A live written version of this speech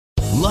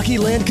Lucky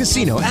Land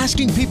Casino,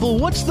 asking people,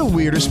 what's the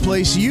weirdest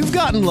place you've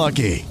gotten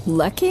lucky?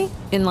 Lucky?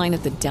 In line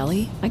at the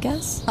deli, I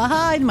guess?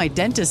 Aha, in my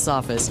dentist's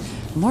office.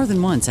 More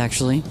than once,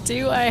 actually.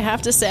 Do I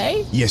have to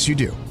say? Yes, you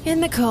do. In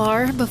the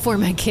car before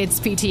my kids'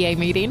 PTA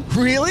meeting.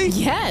 Really?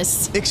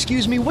 Yes.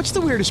 Excuse me, what's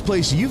the weirdest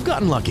place you've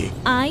gotten lucky?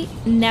 I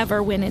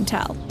never win and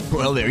tell.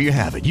 Well, there you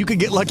have it. You can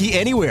get lucky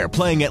anywhere,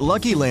 playing at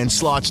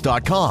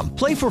LuckyLandSlots.com.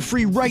 Play for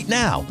free right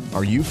now.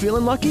 Are you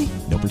feeling lucky?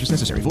 No purchase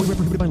necessary. Void where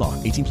prohibited by law.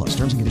 18 plus.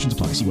 Terms and conditions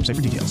apply. See website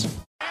for details.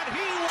 And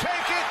he will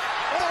take it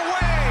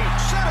away.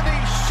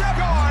 77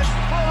 yards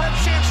for a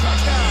chance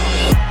touchdown.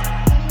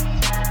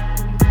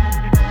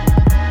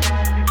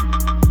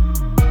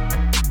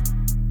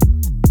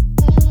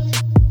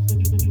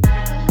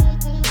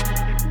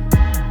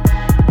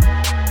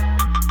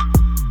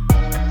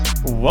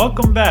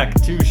 Welcome back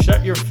to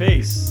Shut Your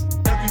Face.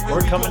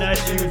 We're coming at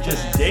you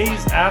just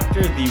days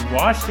after the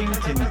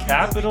Washington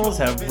Capitals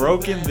have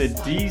broken the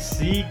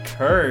DC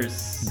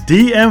curse.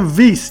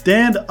 DMV,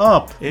 stand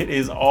up. It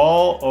is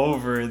all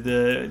over.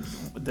 The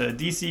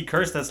DC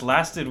curse that's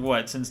lasted,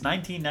 since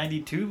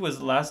 1992 was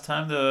the last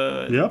time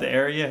the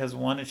area has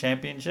won a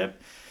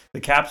championship. The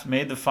Caps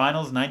made the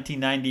finals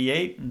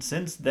 1998, and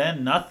since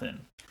then,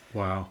 nothing.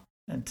 Wow.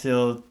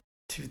 Until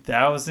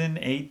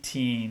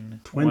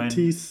 2018.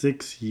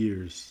 26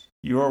 years.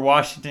 Your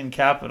Washington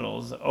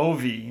Capitals,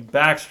 Ovi,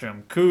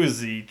 Backstrom,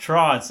 Kuzi,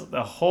 Trotz,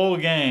 the whole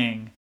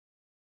gang,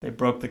 they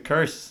broke the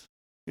curse.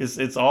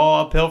 It's all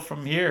uphill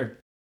from here.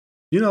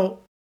 You know,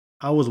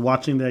 I was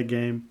watching that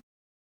game,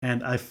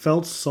 and I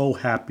felt so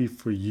happy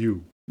for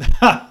you.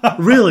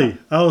 Really,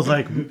 I was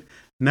like,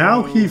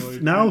 now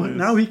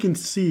he can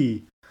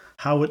see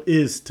how it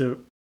is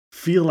to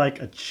feel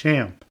like a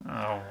champ.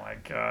 Oh my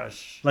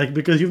gosh! Like,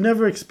 because you've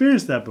never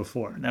experienced that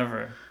before.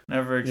 Never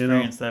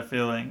experienced that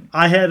feeling.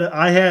 I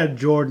had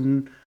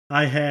Jordan.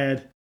 I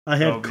had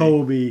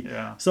Kobe.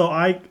 Yeah. So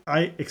I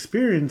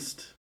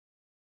experienced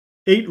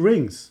 8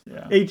 rings.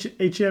 Yeah.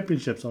 8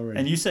 championships already.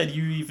 And you said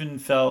you even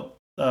felt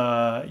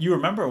you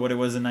remember what it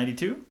was in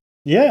 '92?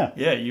 Yeah.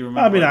 Yeah, you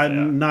remember. I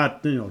mean,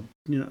 not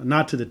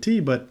not to the T,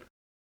 but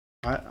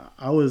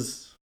I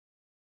was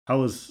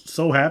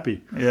so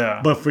happy.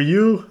 Yeah. But for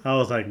you, I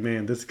was like,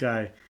 man, this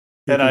guy.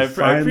 And I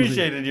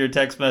appreciated your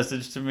text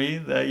message to me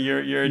that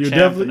you're a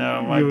champ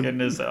now. My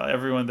goodness,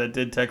 everyone that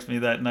did text me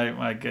that night,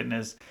 my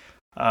goodness.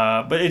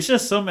 But it's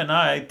just Sum and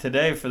I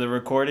today for the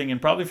recording,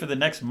 and probably for the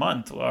next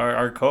month.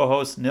 Our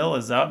co-host Nil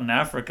is out in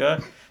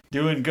Africa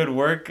doing good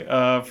work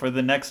for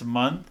the next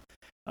month.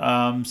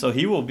 So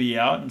he will be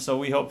out, and so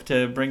we hope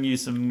to bring you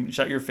some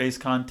Shut Your Face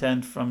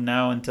content from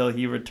now until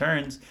he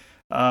returns.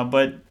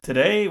 But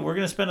today we're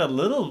going to spend a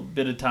little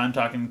bit of time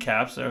talking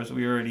Caps, as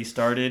we already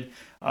started,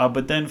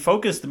 but then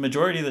focus the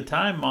majority of the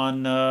time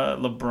on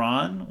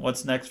LeBron,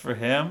 what's next for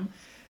him,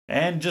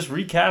 and just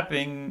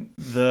recapping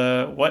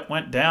what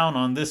went down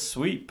on this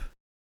sweep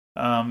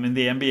in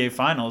the NBA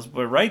Finals.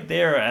 But right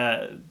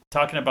there,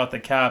 talking about the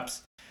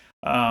Caps,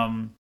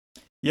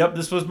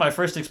 this was my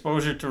first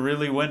exposure to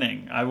really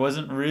winning. I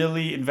wasn't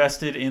really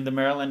invested in the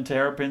Maryland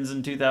Terrapins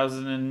in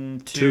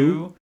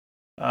 2002.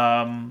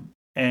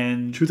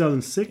 And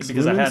 2006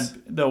 because women's? I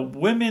had the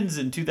women's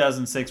in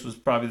 2006 was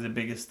probably the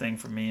biggest thing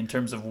for me in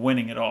terms of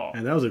winning it all.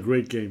 And that was a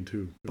great game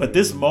too. But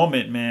this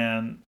moment,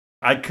 man,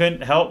 I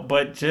couldn't help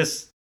but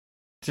just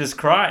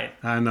cry.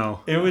 I know.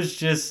 It was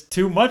just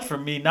too much for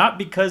me, not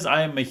because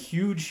I am a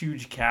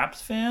huge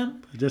Caps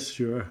fan. Just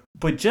sure.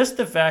 But just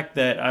the fact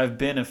that I've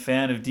been a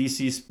fan of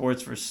DC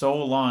sports for so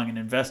long and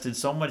invested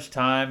so much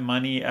time,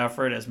 money,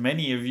 effort, as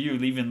many of you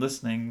even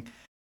listening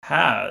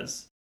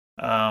has.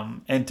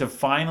 And to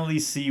finally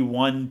see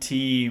one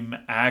team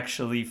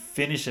actually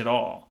finish it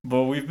all.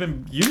 But we've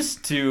been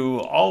used to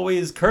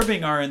always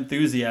curbing our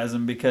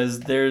enthusiasm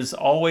because there's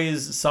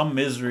always some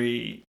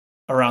misery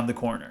around the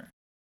corner.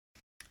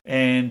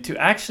 And to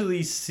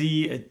actually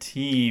see a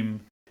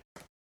team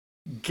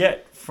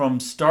get from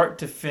start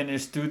to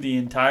finish through the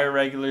entire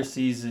regular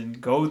season,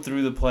 go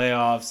through the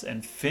playoffs,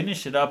 and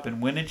finish it up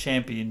and win a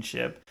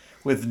championship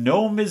with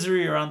no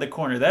misery around the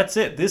corner. That's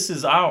it. This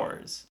is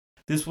ours.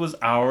 This was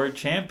our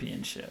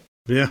championship.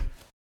 Yeah.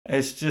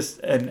 It's just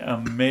an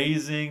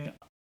amazing,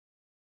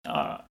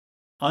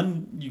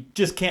 you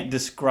just can't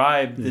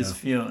describe this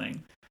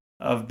feeling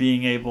of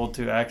being able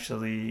to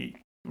actually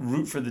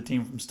root for the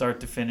team from start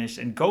to finish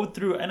and go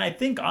through. And I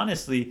think,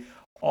 honestly,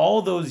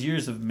 all those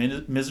years of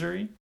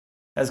misery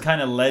has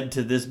kind of led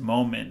to this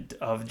moment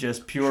of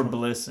just pure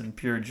bliss and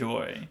pure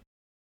joy.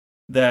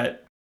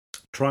 That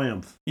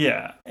triumph.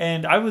 Yeah,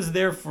 and I was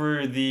there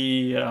for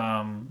the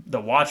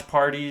watch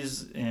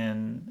parties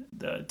in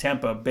the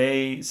Tampa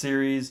Bay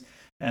series,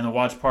 and the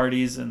watch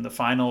parties and the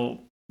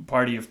final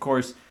party, of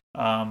course,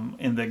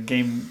 in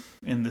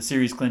the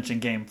series clinching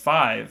Game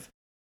 5.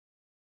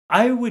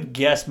 I would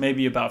guess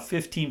maybe about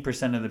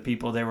 15% of the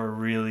people there were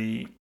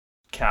really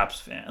Caps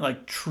fans,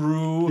 like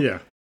true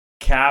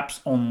Caps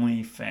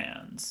only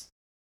fans.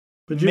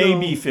 But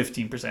maybe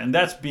 15%. And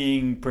that's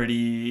being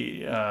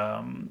pretty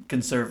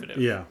conservative.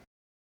 Yeah.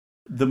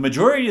 the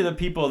majority of the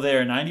people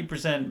there,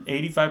 90%,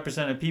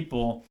 85% of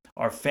people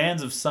are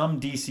fans of some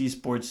DC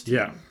sports team.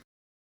 Yeah.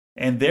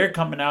 And they're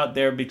coming out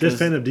there because...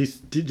 Just fan of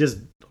DC, just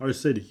our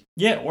city.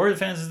 Yeah, or the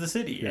fans of the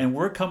city. Yeah. And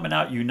we're coming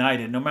out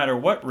united, no matter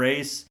what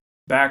race,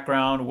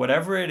 background,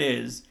 whatever it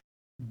is.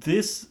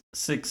 This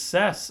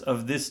success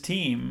of this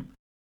team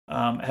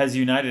has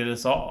united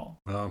us all.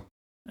 Wow.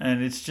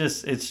 And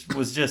it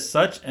was just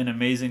such an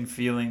amazing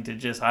feeling to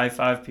just high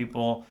five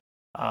people,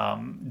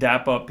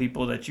 dap up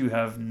people that you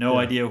have no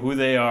idea who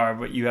they are,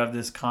 but you have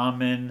this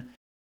common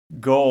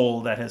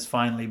goal that has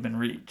finally been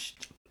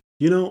reached.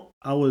 You know,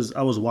 I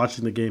was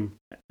watching the game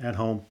at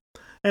home,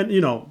 and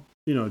you know,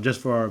 just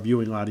for our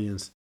viewing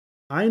audience,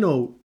 I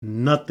know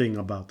nothing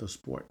about the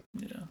sport.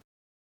 Yeah.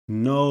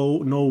 No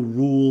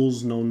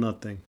rules, no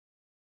nothing.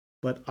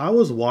 But I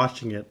was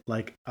watching it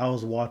like I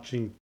was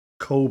watching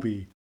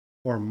Kobe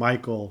or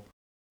Michael.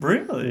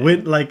 Really?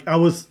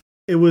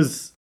 It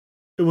was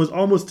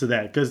almost to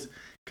that because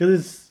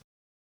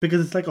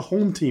it's like a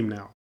home team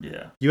now.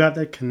 Yeah. You have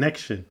that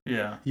connection.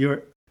 Yeah.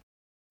 You're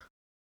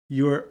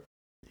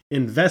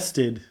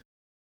invested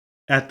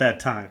at that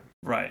time.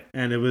 Right.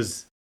 And it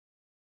was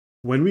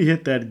when we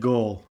hit that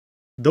goal,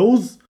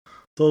 those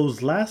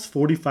last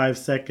 45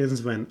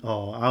 seconds when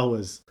I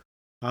was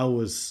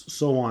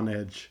so on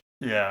edge.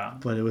 Yeah.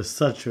 But it was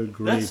such a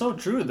great... That's so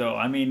true, though.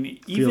 I mean,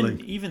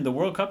 even the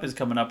World Cup is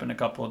coming up in a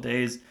couple of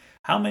days.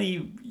 How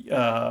many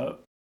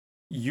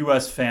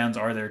U.S. fans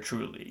are there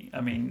truly?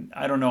 I mean,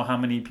 I don't know how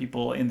many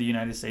people in the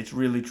United States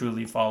really,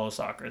 truly follow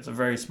soccer. It's a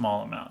very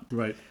small amount.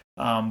 Right.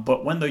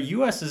 But when the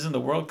U.S. is in the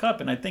World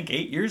Cup, and I think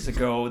 8 years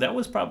ago, that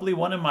was probably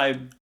one of my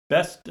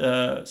best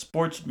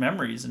sports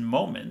memories and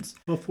moments.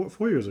 Well,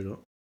 4 years ago.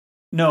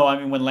 No, I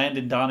mean, when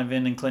Landon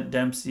Donovan and Clint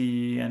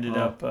Dempsey ended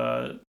up...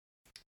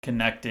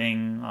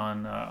 connecting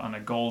on a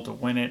goal to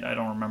win it. I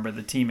don't remember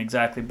the team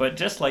exactly, but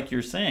just like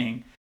you're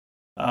saying,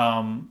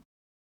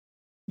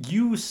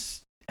 you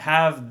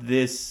have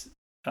this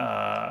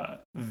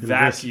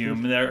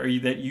vacuum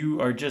that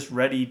you are just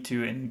ready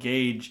to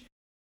engage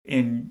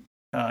in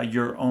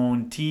your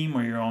own team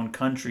or your own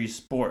country's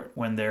sport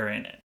when they're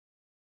in it.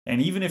 And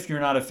even if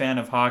you're not a fan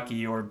of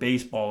hockey or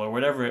baseball or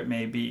whatever it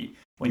may be,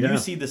 when you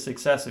see the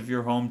success of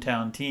your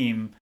hometown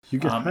team, you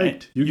get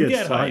hyped. You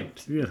get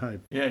hyped. You get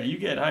hyped. Yeah, you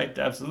get hyped,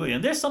 absolutely.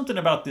 And there's something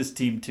about this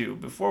team, too.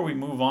 Before we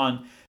move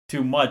on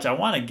too much, I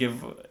want to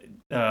give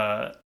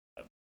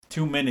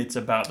 2 minutes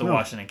about the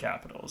Washington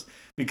Capitals.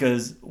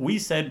 Because we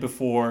said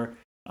before,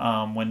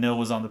 when Nil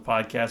was on the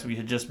podcast, we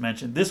had just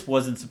mentioned this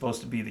wasn't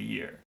supposed to be the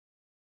year.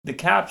 The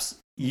Caps,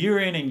 year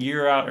in and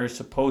year out, are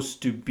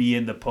supposed to be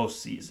in the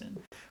postseason.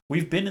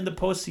 We've been in the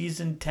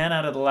postseason 10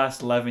 out of the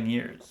last 11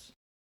 years.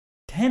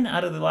 10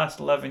 out of the last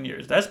 11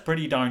 years. That's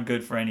pretty darn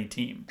good for any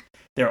team.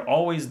 They're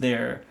always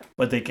there,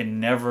 but they can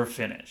never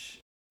finish.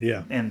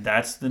 Yeah. And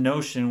that's the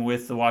notion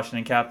with the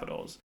Washington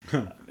Capitals.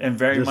 And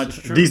very much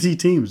true. DC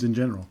teams in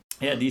general.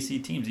 Yeah,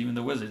 DC teams, even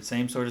the Wizards,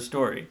 same sort of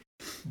story.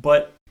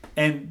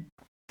 And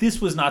this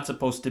was not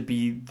supposed to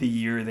be the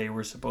year they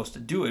were supposed to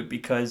do it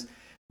because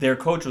their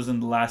coach was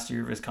in the last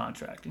year of his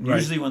contract. And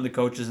usually when the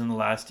coach is in the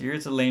last year,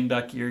 it's a lame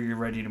duck year. You're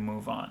ready to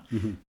move on.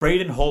 Mm-hmm.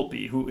 Braden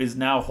Holtby, who is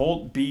now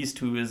Holt Beast,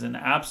 who is an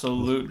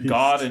absolute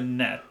god in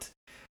net,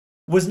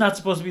 was not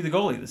supposed to be the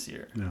goalie this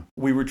year. No.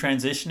 We were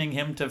transitioning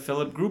him to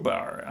Philip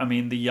Grubauer. I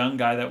mean, the young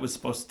guy that was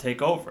supposed to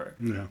take over.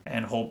 Yeah.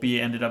 And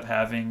Holtby ended up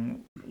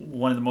having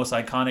one of the most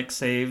iconic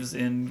saves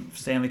in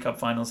Stanley Cup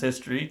Finals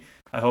history.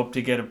 I hope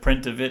to get a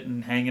print of it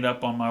and hang it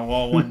up on my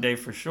wall one day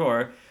for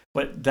sure.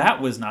 But that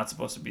was not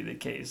supposed to be the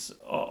case.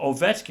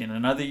 Ovechkin,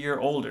 another year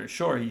older.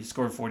 Sure, he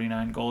scored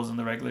 49 goals in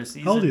the regular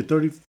season. How old are you,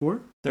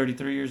 34?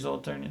 33 years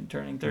old,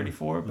 turning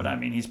 34. But, I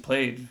mean, he's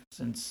played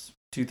since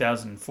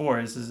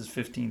 2004. This is his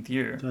 15th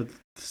year. That's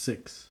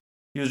 6.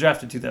 He was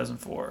drafted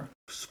 2004.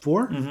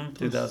 4? Mm-hmm,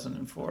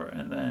 2004.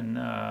 And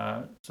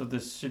then, so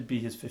this should be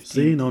his 15th.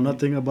 See, know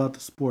nothing about the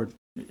sport.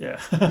 Yeah.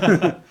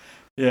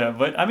 Yeah,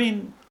 but, I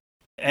mean,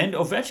 and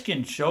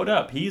Ovechkin showed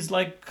up. He's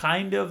like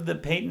kind of the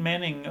Peyton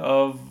Manning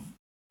of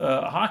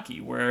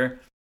hockey, where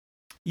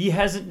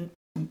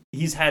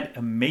he's had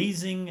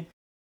amazing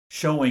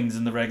showings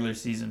in the regular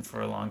season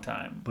for a long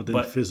time, but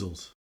then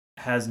fizzles.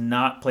 Has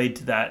not played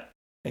to that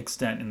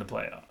extent in the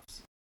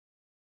playoffs.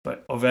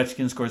 But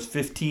Ovechkin scores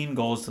 15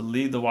 goals to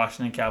lead the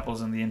Washington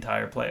Capitals in the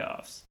entire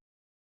playoffs.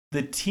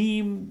 The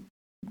team,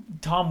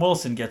 Tom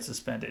Wilson gets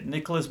suspended,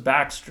 Nicholas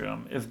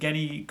Backstrom,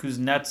 Evgeny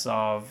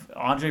Kuznetsov,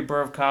 Andrei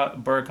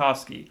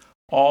Burakovsky,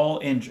 all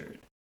injured.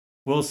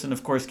 Wilson,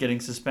 of course, getting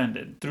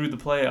suspended. Through the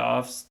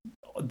playoffs,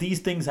 these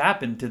things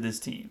happened to this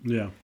team.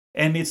 Yeah.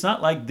 And it's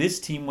not like this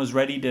team was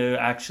ready to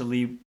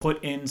actually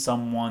put in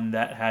someone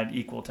that had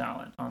equal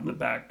talent on the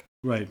back,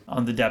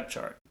 on the depth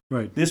chart.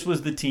 Right. This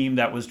was the team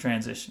that was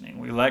transitioning.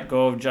 We let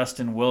go of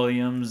Justin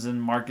Williams and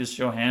Marcus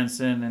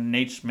Johansson, and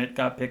Nate Schmidt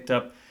got picked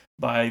up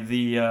by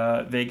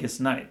the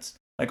Vegas Knights.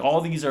 Like,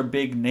 all these are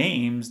big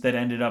names that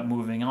ended up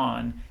moving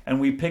on, and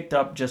we picked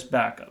up just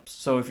backups.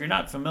 So if you're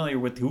not familiar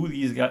with who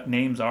these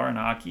names are in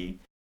hockey,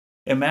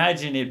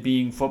 imagine it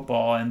being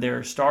football, and there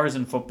are stars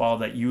in football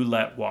that you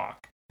let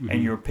walk.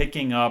 and you're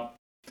picking up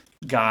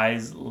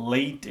guys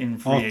late in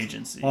free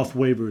agency. Off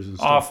waivers and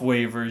stuff. Off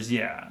waivers,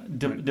 yeah.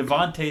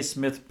 Devontae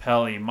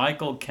Smith-Pelly,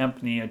 Michael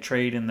Kempney, a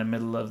trade in the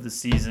middle of the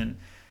season.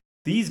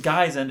 These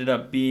guys ended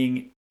up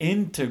being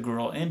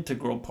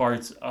integral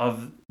parts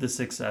of the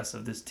success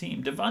of this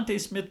team.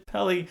 Devontae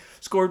Smith-Pelly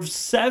scored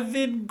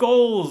 7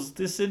 goals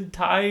this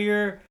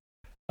entire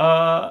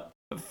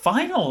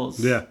finals.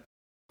 Yeah.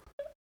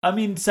 I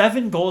mean,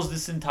 7 goals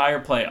this entire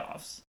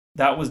playoffs.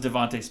 That was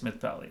Devontae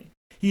Smith-Pelly.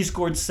 He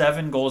scored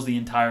 7 goals the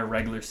entire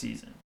regular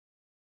season.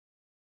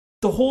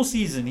 The whole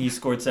season he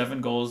scored 7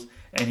 goals,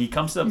 and he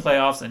comes to the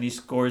playoffs and he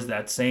scores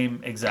that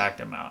same exact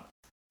amount.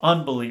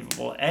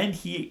 Unbelievable. And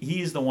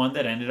he's the one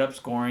that ended up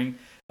scoring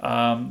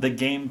the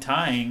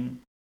game-tying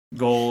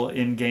goal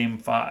in Game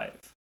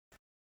 5.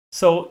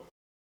 So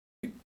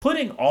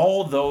putting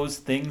all those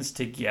things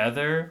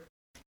together,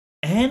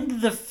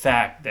 and the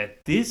fact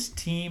that this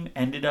team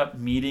ended up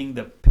meeting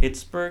the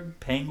Pittsburgh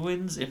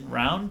Penguins in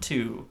round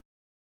 2,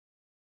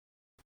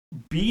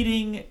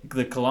 beating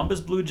the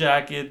Columbus Blue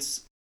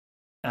Jackets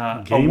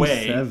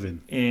away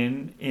 7.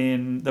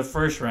 in the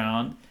first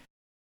round,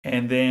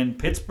 and then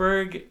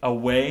Pittsburgh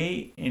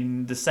away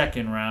in the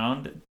second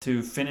round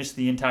to finish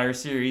the entire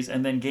series,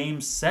 and then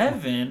Game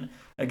 7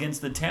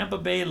 against the Tampa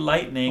Bay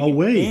Lightning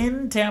away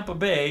in Tampa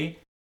Bay,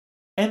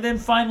 and then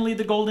finally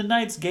the Golden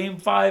Knights Game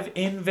 5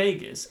 in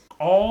Vegas.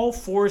 All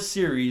 4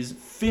 series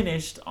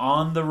finished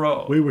on the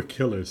road. We were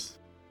killers.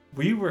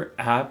 We were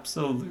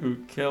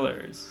absolute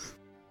killers.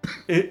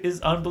 It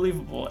is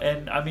unbelievable.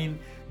 And I mean,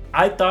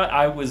 I thought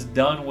I was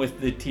done with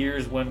the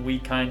tears when the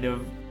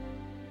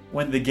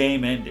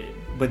game ended.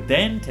 But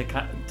then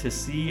to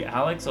see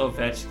Alex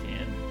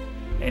Ovechkin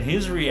and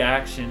his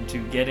reaction to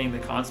getting the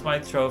Conn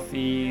Smythe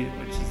Trophy,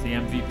 which is the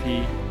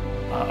MVP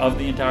of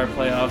the entire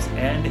playoffs,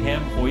 and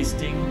him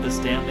hoisting the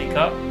Stanley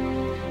Cup,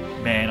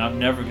 man, I'm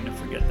never going to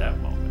forget that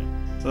moment.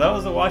 So that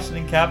was the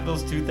Washington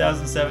Capitals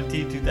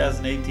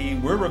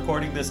 2017-2018. We're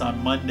recording this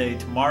on Monday.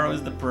 Tomorrow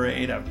is the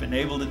parade. I've been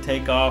able to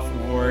take off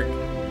work,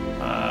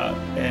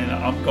 and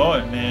I'm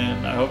going,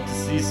 man. I hope to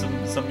see some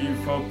of you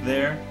folk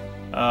there.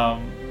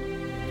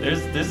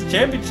 There's a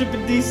championship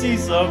in DC,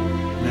 so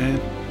man.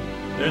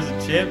 There's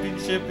a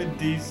championship in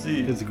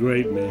DC. It's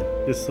great, man.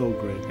 It's so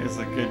great. It's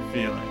a good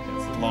feeling.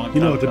 It's a long time.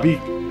 You know, to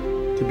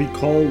be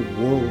called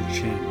world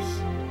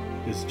champs,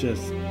 it's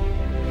just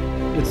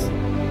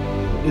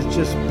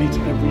beats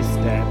every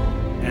stat,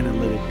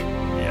 analytic,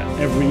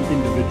 every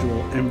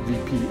individual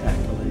MVP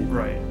accolade.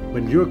 Right.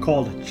 When you're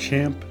called a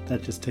champ,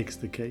 that just takes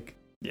the cake.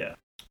 Yeah.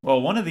 Well,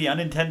 one of the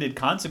unintended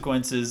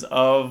consequences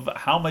of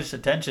how much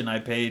attention I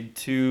paid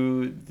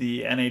to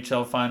the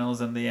NHL finals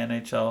and the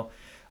NHL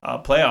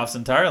playoffs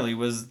entirely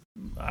was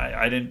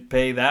I didn't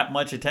pay that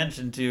much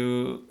attention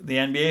to the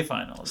NBA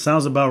finals.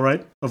 Sounds about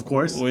right, of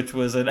course. Which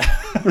was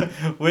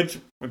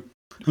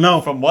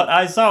No. From what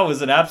I saw,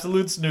 was an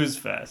absolute snooze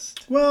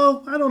fest.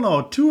 Well, I don't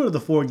know. 2 out of the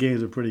 4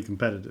 games are pretty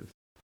competitive.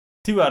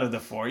 2 out of the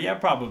 4, yeah,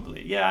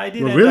 probably. Yeah, I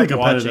did. We're really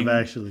competitive,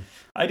 actually.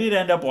 I did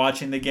end up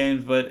watching the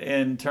games, but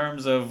in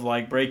terms of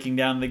like breaking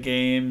down the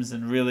games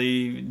and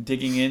really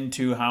digging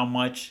into how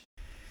much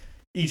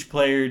each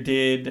player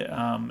did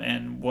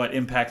and what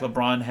impact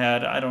LeBron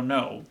had, I don't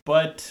know.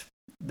 But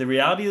the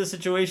reality of the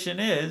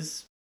situation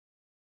is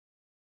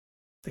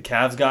the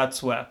Cavs got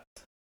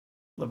swept.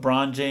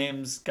 LeBron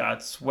James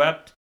got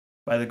swept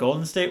by the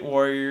Golden State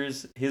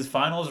Warriors. His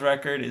finals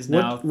record is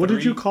now 3. What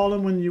did you call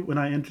him when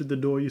I entered the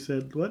door? You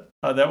said what?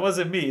 Oh, that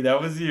wasn't me. That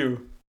was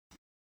you.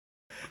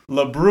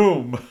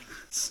 LeBroom.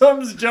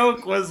 Some's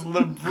joke was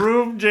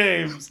LeBroom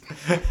James.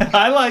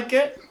 I like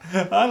it.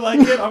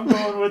 I'm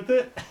going with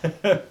it.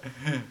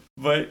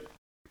 But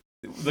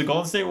the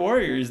Golden State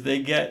Warriors, they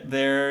get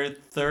their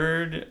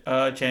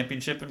 3rd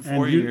championship in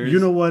 4 years. You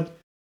know what?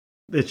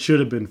 It should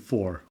have been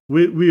 4.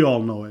 We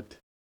all know it.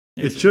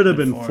 It should have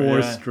been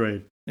 4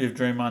 straight. If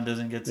Draymond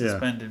doesn't get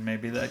suspended,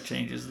 maybe that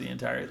changes the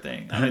entire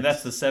thing. I mean,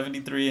 that's the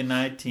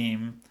 73-9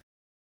 team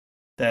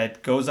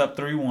that goes up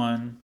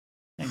 3-1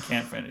 and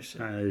can't finish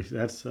it.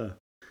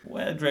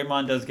 Well,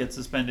 Draymond does get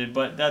suspended,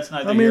 but that's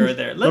neither here or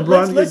there.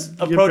 Let's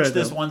approach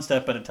this one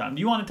step at a time. Do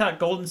you want to talk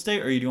Golden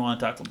State, or do you want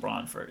to talk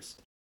LeBron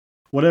first?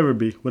 Whatever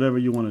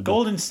you want to do.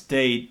 Golden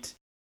State,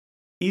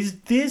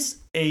 is this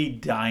a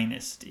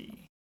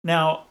dynasty?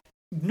 Now,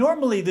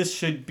 normally this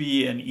should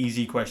be an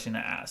easy question to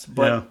ask,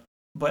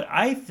 but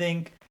I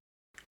think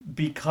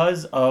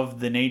because of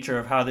the nature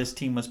of how this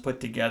team was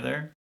put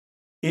together,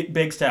 it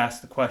begs to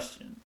ask the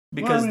question.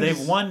 Because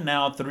they've won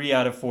now 3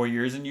 out of 4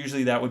 years, and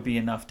usually that would be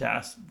enough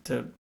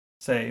to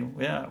say,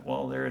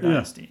 they're a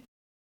dynasty.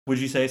 Would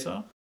you say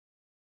so?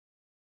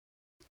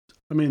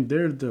 I mean,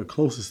 they're the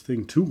closest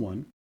thing to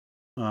one.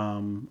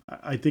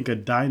 I think a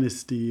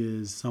dynasty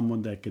is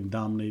someone that can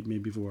dominate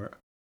maybe for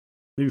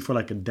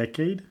like a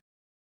decade.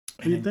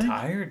 An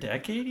entire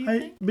decade, you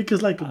think?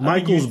 Because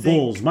Michael's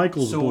Bulls.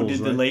 So did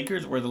the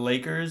Lakers? Were the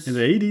Lakers in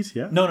the 80s?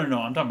 Yeah. No.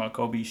 I'm talking about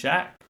Kobe,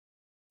 Shaq.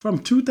 From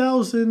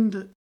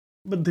 2000,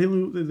 but they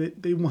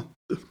won.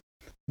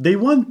 They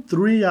won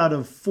 3 out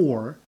of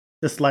 4.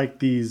 Just like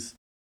these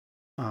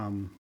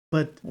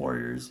but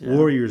Warriors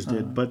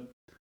did. But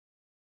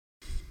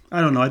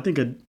I don't know. I think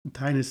a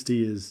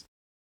dynasty is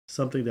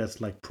something that's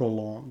like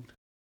prolonged,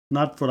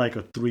 not for like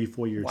a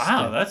 3-4 year. Wow,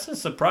 step. That's a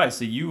surprise.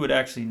 So you would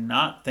actually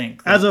not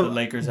think that the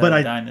Lakers had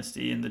a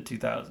dynasty in the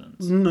 2000s?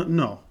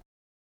 No.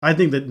 I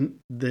think that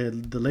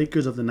the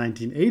Lakers of the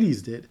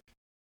 1980s did.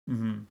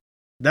 Mm-hmm.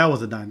 That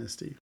was a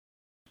dynasty.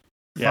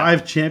 Yeah.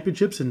 5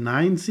 championships in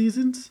 9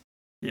 seasons?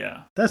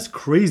 Yeah. That's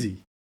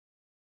crazy.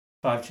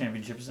 5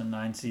 championships in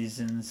 9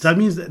 seasons. So that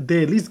means that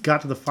they at least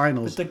got to the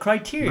finals. But the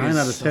criteria 9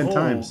 out of 10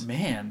 times.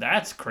 Man,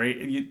 that's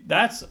crazy.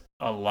 That's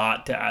a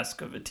lot to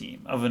ask of a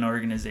team, of an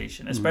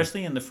organization,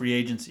 especially in the free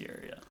agency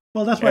area.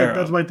 Well, that's why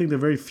I think there are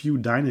very few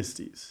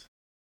dynasties.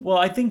 Well,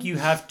 I think you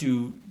have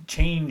to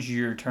change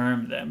your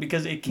term then,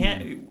 because it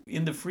can't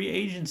in the free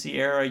agency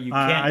era. You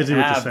can't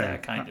have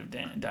that kind of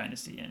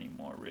dynasty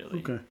anymore, really.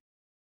 Okay.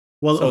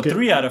 Well, so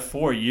 3 out of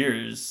 4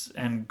 years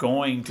and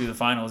going to the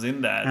finals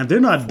in that, and they're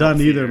not done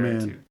either,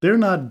 man. They're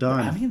not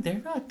done. I mean, they're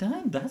not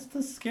done. That's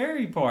the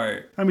scary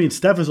part. I mean,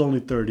 Steph is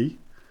only 30.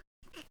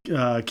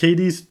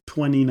 KD's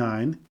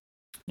 29.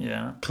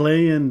 Yeah.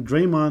 Clay and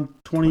Draymond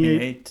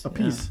 28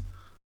 apiece.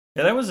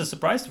 Yeah, that was a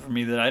surprise for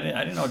me that I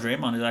didn't know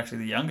Draymond is actually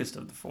the youngest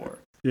of the 4.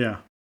 Yeah.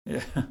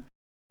 Yeah.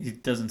 He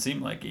doesn't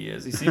seem like he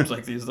is. He seems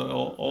like he's the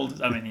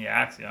oldest. I mean, he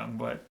acts young,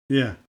 but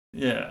yeah.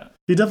 Yeah.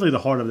 He's definitely the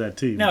heart of that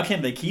team. Now,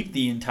 can they keep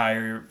the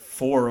entire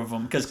 4 of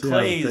them? Because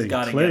Clay's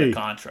got to get a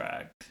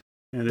contract.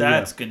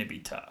 That's going to be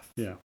tough.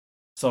 Yeah.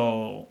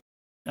 So,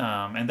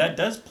 and that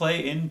does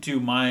play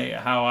into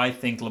how I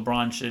think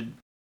LeBron should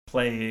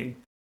play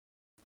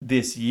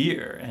this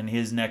year and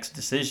his next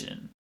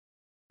decision.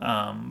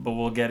 But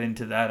we'll get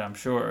into that, I'm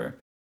sure.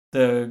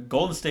 The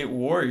Golden State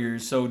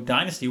Warriors, so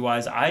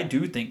dynasty-wise, I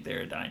do think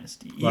they're a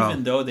dynasty. Wow.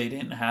 Even though they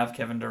didn't have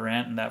Kevin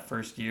Durant in that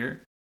first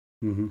year.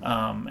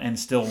 Mm-hmm. And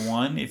still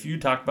won. If you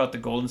talk about the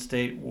Golden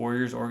State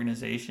Warriors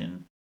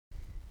organization,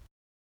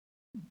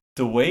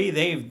 the way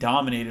they've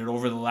dominated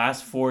over the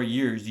last 4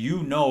 years,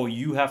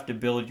 you have to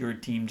build your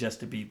team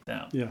just to beat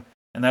them. Yeah.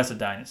 And that's a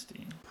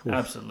dynasty. Oof.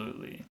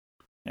 Absolutely.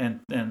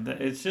 And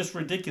it's just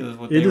ridiculous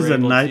what it is a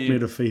nightmare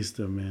to face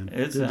them, man.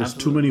 There's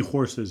too many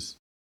horses.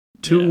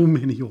 Too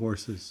many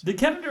horses. Did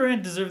Kevin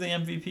Durant deserve the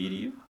MVP to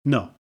you?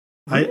 No.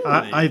 Really?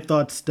 I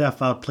thought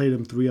Steph outplayed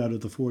him 3 out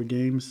of the 4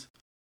 games.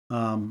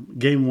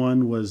 Game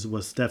 1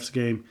 was Steph's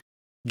game.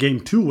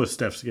 Game 2 was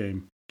Steph's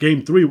game.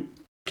 Game 3,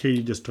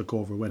 KD just took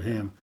over, went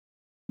ham.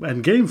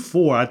 And Game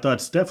 4, I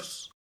thought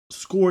Steph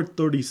scored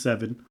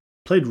 37,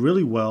 played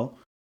really well,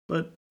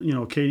 but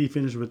KD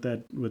finished with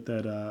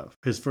that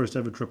his first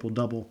ever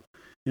triple-double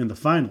in the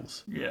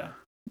finals. Yeah.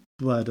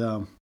 But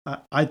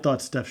I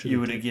thought Steph should. You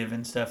would have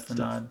given Steph the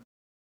nod.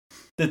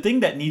 The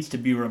thing that needs to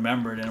be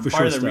remembered, and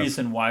part of the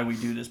reason why we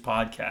do this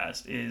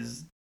podcast,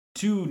 is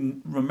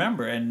to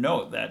remember and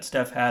note that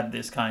Steph had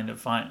this kind of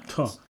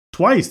finals.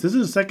 Twice. This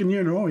is the second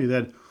year in a row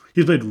that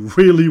he's played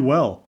really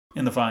well.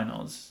 In the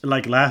finals.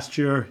 Like last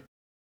year,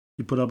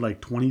 he put up like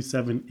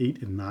 27,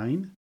 8, and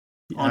 9.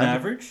 On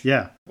average?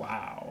 Yeah.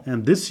 Wow.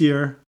 And this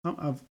year,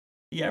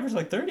 he averaged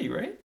like 30,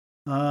 right?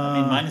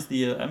 Minus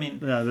the.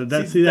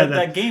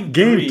 That game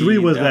 3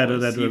 was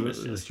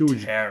was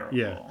huge. Terrible.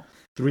 Yeah.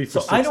 3 for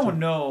 60. I don't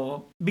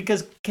know,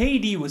 because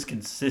KD was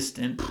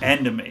consistent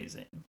and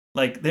amazing.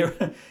 Like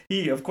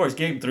he of course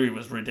game 3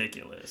 was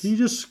ridiculous. He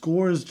just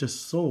scores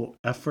just so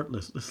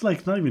effortless. It's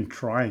like not even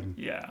trying.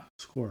 Yeah.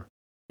 Score.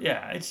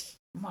 Yeah, it's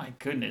my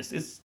goodness.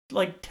 It's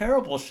like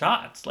terrible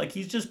shots. Like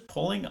he's just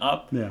pulling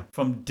up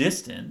from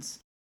distance,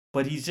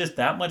 but he's just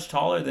that much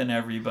taller than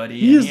everybody,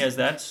 and he has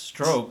that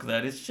stroke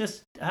that it's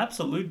just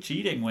absolute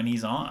cheating when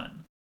he's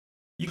on.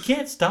 You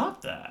can't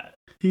stop that.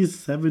 He's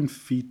 7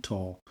 feet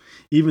tall,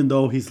 even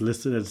though he's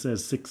listed as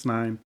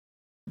 6'9".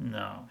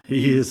 No.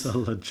 He is a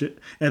legit,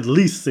 at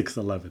least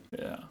 6'11".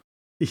 Yeah.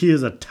 He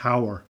is a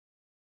tower.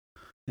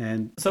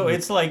 And so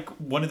it's like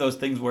one of those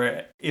things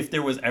where if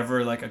there was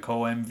ever like a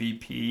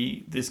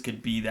co-MVP, this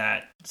could be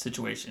that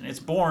situation. It's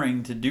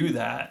boring to do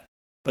that,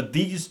 but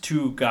these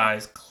 2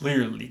 guys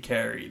clearly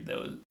carried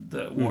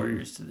the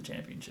Warriors to the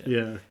championship.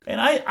 Yeah.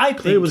 And I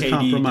think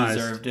KD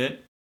deserved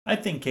it. I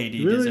think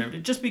KD deserved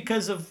it just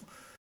because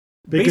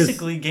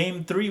basically,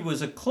 Game 3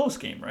 was a close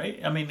game, right?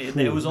 I mean,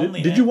 it was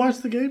only. Did you watch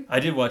the game? I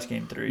did watch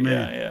Game 3.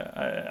 Man.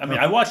 Yeah. I mean,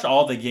 I watched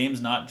all the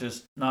games, not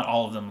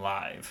all of them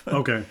live.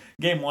 Okay.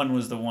 Game 1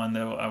 was the one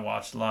that I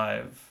watched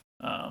live,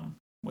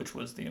 which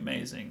was the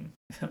amazing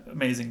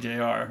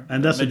JR.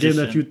 And that's the game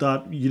that you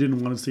thought you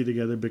didn't want to see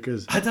together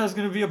because I thought it was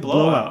going to be a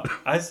blowout.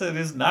 I said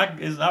it's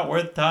not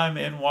worth time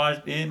in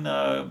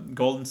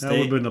Golden State. That would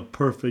have been a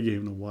perfect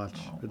game to watch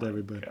with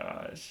everybody.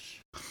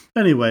 Gosh.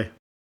 Anyway.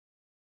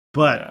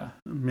 But,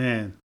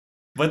 man.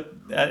 But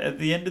at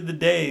the end of the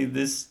day,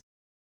 this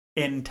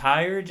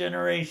entire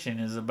generation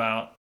is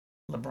about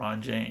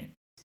LeBron James.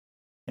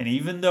 And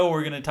even though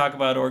we're going to talk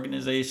about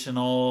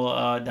organizational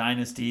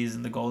dynasties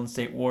and the Golden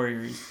State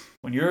Warriors,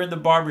 when you're in the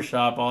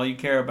barbershop, all you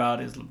care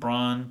about is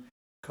LeBron,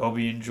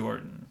 Kobe, and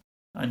Jordan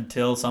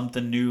until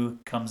something new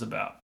comes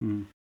about.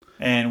 Mm.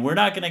 And we're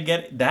not going to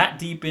get that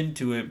deep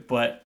into it,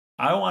 but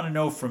I want to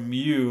know from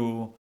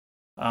you,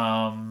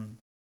 What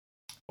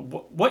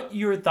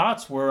your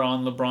thoughts were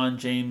on LeBron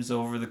James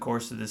over the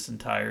course of this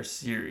entire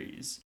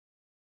series?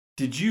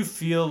 Did you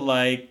feel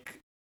like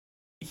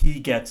he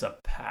gets a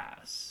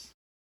pass?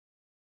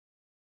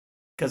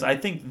 Because I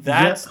think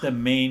that's the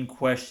main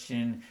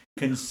question,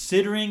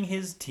 considering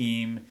his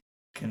team,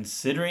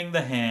 considering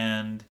the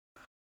hand,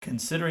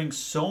 considering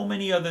so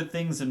many other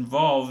things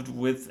involved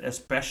with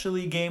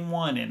especially Game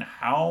 1 and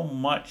how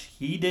much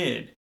he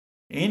did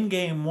in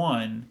Game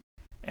 1.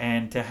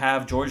 And to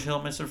have George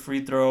Hill miss a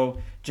free throw,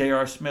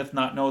 J.R. Smith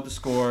not know the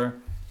score.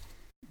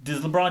 Does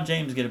LeBron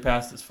James get a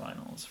pass this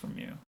finals from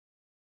you?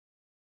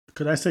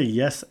 Could I say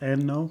yes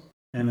and no?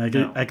 And I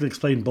can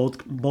explain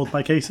both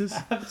my cases?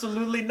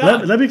 Absolutely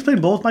not. Let me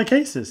explain both my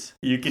cases.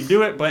 You can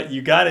do it, but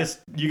you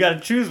gotta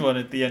choose one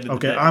at the end of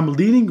the day. Okay, I'm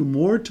leaning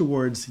more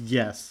towards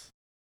yes.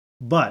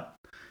 But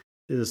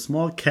there's a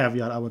small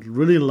caveat I would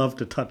really love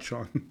to touch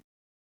on.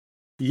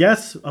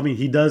 Yes, I mean,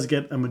 he does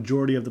get a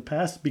majority of the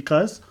pass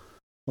because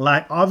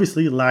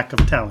obviously lack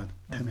of talent.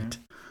 Damn it.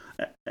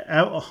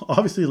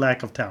 Obviously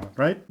lack of talent,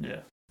 right? Yeah.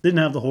 Didn't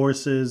have the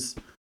horses.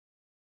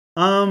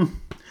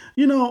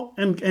 You know,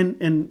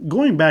 and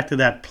going back to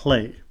that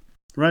play,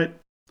 right?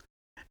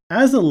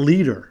 As a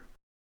leader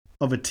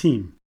of a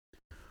team,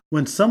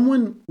 when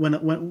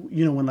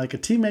like a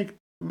teammate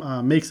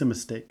makes a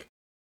mistake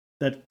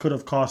that could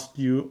have cost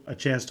you a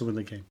chance to win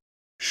the game,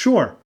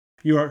 sure,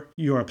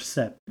 you're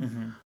upset.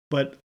 Mm-hmm.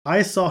 But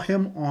I saw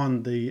him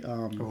on the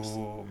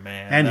oh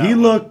man, and he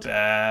looked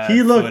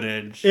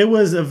footage. It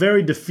was a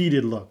very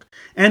defeated look.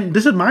 And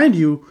just remind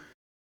you,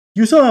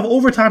 you still have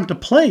overtime to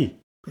play.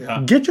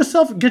 Yeah. Get your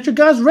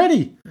guys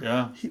ready.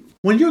 Yeah.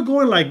 When you're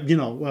going like,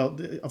 well,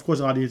 of course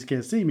the audience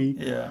can't see me.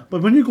 Yeah.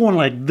 But when you're going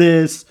like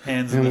this,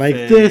 hands and in like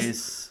the face.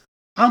 this,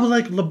 I was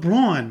like,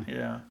 LeBron.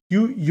 Yeah.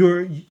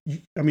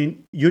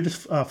 You're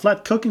just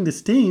flat cooking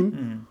this team.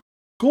 Mm.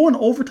 Go in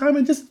overtime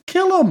and just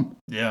kill them.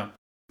 Yeah.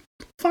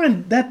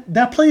 Fine.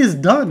 That play is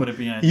done. Put it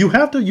behind you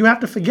have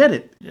to forget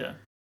it. Yeah.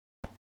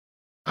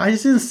 I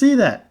just didn't see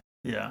that.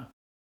 Yeah.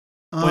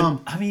 But,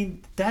 I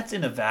mean, that's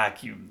in a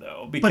vacuum,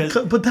 though. Because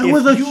but that if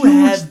was a you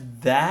huge...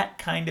 had that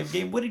kind of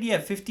game, what did he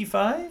have,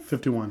 55?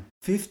 51.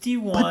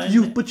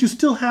 51. But you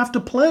still have to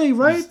play,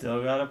 right? You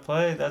still got to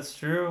play. That's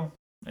true.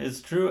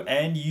 It's true.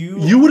 And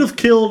you would have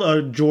killed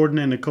a Jordan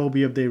and a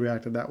Kobe if they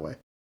reacted that way.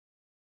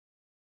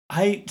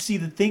 I see.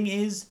 The thing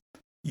is,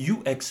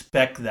 you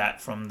expect that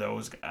from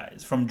those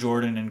guys, from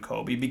Jordan and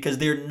Kobe, because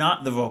they're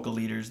not the vocal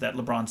leaders that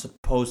LeBron's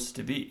supposed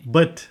to be.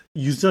 But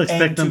you still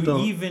expect them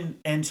to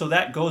and so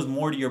that goes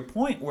more to your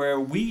point, where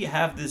we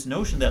have this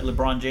notion that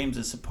LeBron James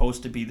is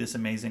supposed to be this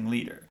amazing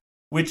leader,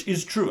 which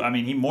is true. I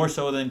mean, he more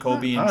so than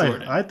Kobe and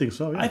Jordan. I think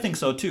so. Yes. I think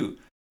so too.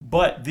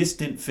 But this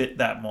didn't fit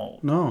that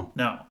mold. No.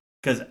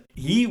 Because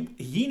he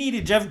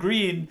needed Jeff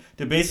Green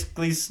to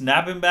basically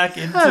snap him back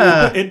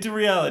into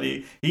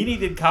reality. He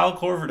needed Kyle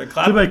Korver to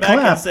clap him back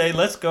and say,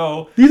 let's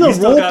go. He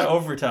still got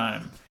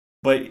overtime.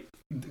 But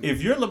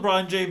if you're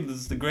LeBron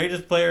James, the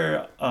greatest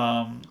player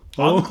on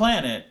the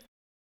planet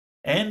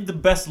and the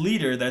best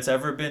leader that's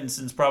ever been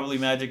since probably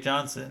Magic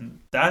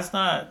Johnson, that's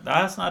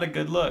not a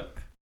good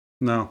look.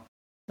 No.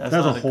 That's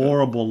a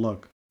horrible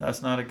look.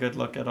 That's not a good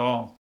look at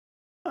all.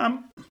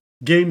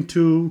 Game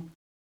 2,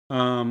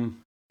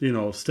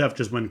 Steph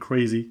just went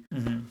crazy.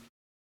 Mm-hmm.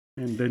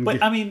 And then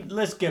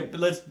let's get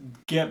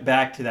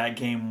back to that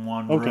Game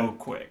 1 real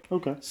quick.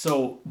 Okay.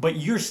 So, but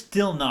you're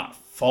still not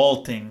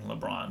faulting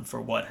LeBron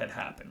for what had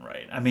happened,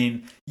 right? I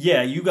mean,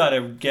 yeah, you got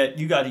to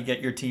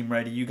get your team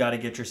ready. You got to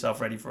get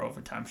yourself ready for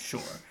overtime,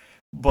 sure.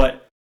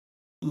 But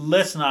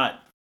let's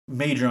not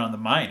major on the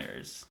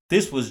minors.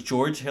 This was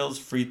George Hill's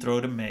free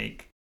throw to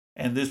make,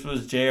 and this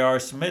was J.R.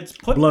 Smith's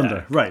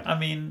blunder, right? I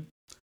mean,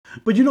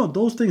 but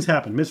those things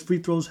happen. Missed free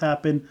throws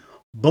happen.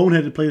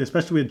 Boneheaded play,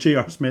 especially with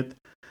J.R. Smith.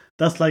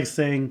 That's like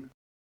saying,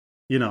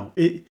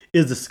 is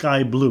the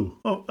sky blue?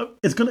 Oh,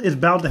 it's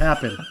bound to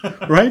happen,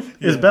 right?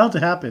 Yeah. It's bound to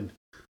happen.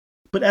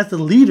 But as the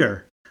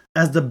leader,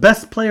 as the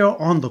best player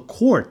on the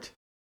court,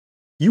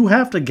 you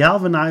have to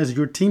galvanize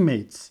your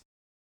teammates.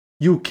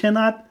 You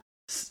cannot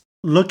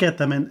look at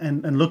them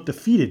and look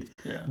defeated.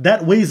 Yeah.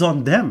 That weighs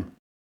on them.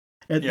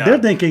 They're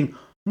thinking,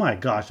 my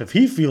gosh, if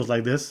he feels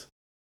like this,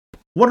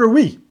 what are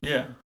we?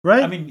 Yeah.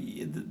 Right? I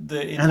mean,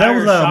 the entire and that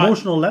was an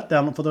emotional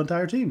letdown for the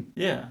entire team.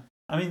 Yeah.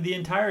 I mean, the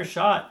entire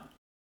shot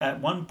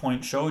at one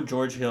point showed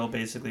George Hill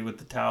basically with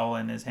the towel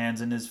and his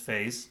hands in his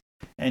face,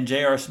 and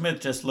J.R. Smith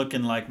just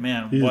looking like,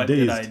 man, what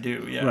did I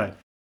do? Yeah. Right.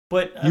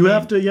 But you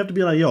have to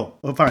be like, yo,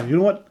 fine. You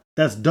know what?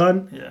 That's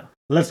done. Yeah.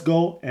 Let's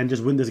go and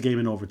just win this game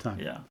in overtime.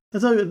 Yeah.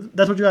 That's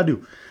what you gotta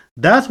do.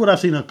 That's what I've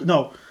seen.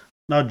 No.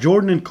 Now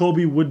Jordan and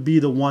Kobe would be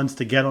the ones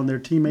to get on their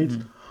teammates,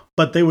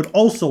 but they would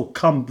also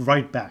come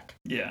right back.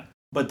 Yeah.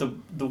 But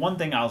the one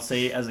thing I'll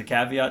say as a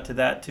caveat to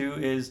that too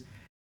is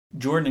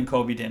Jordan and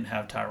Kobe didn't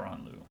have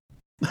Tyronn Lue.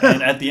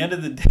 And at the end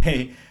of the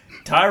day,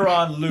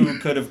 Tyronn Lue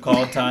could have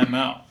called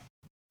timeout.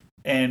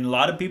 And a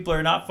lot of people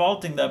are not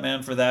faulting that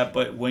man for that.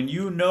 But when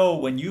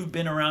you've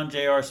been around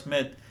J.R.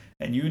 Smith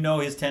and you know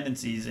his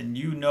tendencies, and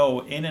you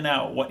know in and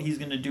out what he's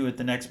going to do at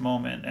the next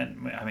moment.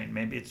 And I mean,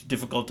 maybe it's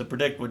difficult to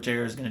predict what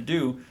J.R. is going to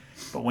do,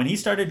 but when he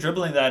started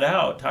dribbling that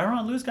out,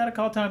 Tyronn Lue's got to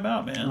call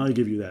timeout, man. I'll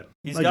give you that.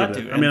 He's got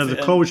to. I mean, as a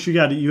coach,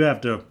 you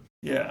have to.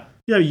 Yeah.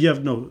 Yeah, you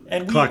have no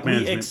and clock we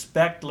management.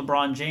 expect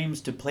LeBron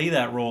James to play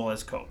that role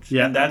as coach.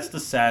 Yeah. And that's the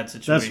sad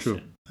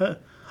situation. That's true.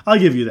 I'll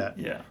give you that.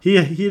 Yeah.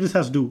 He just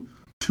has to do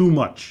too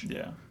much.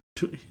 Yeah.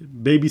 To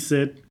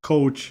babysit,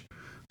 coach,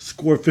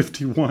 score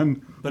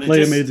 51, but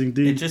play amazing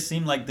D. It just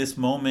seemed like this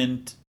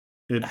moment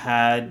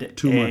had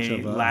too much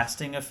of a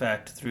lasting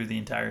effect through the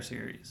entire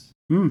series.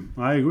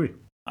 I agree.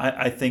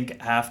 I think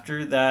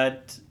after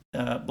that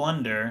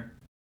blunder,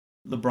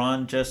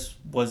 LeBron just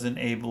wasn't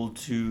able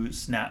to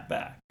snap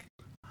back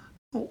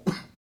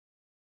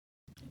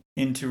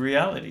into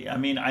reality. I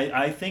mean,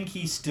 I think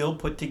he still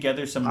put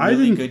together some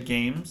really good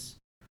games.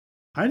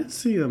 I didn't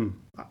see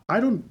him. I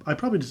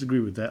probably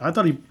disagree with that. I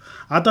thought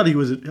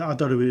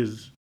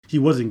he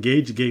was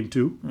engaged game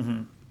 2.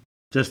 Mm-hmm.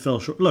 Just fell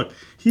short. Look,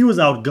 he was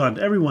outgunned.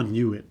 Everyone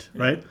knew it,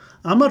 right?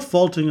 I'm not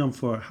faulting him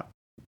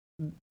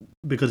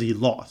because he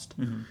lost.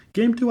 Mm-hmm.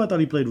 Game 2, I thought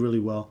he played really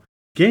well.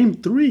 Game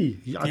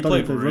 3, I thought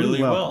he played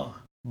really well.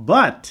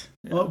 But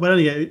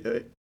anyway,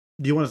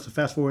 do you want us to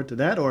fast forward to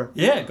that or?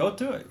 Yeah, go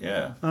to it.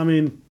 Yeah. I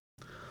mean,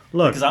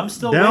 look, because I'm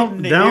still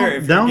waiting to hear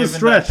if down you're the giving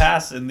stretch. that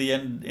pass in the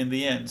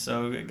end.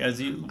 So as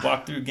you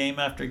walk through game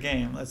after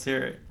game, let's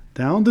hear it.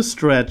 Down the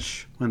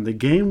stretch, when the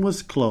game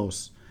was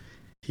close,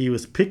 he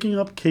was picking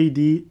up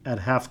KD at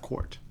half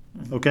court.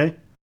 Mm-hmm. Okay,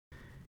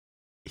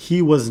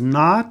 he was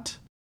not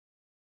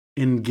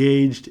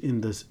engaged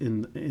in this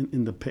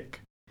in the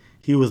pick.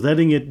 He was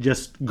letting it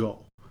just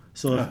go.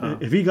 So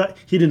if he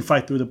didn't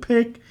fight through the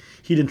pick.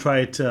 He didn't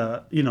try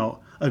to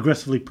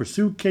aggressively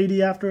pursue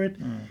KD after it.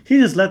 He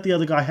just let the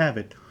other guy have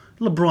it.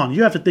 LeBron,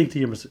 you have to think to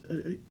yourself,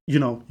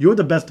 you're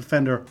the best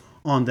defender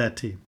on that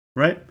team,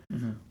 right?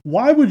 Mm-hmm.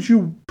 Why would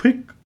you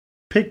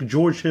pick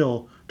George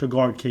Hill to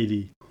guard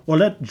KD, or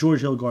let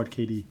George Hill guard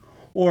KD,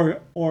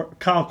 or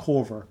Kyle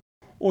Korver,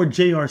 or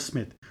J.R.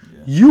 Smith?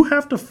 Yeah. You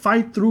have to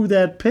fight through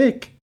that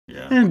pick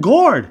and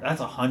guard.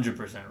 That's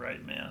 100%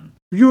 right, man.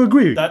 You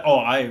agree?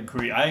 I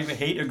agree. I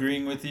hate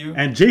agreeing with you.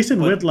 And Jason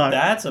Whitlock.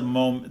 That's a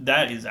moment.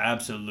 That is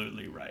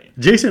absolutely right.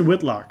 Jason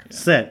Whitlock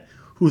said,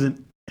 who's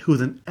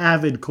an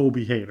avid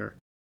Kobe hater.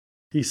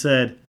 He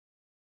said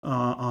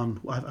on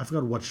I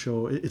forgot what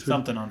show. It's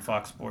something on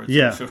Fox Sports.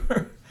 Yeah. I'm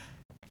sure.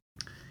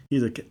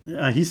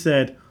 He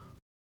said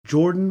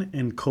Jordan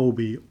and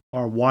Kobe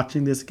are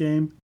watching this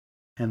game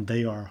and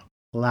they are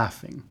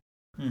laughing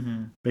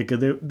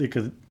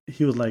because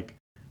he was like,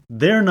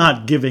 they're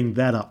not giving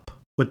that up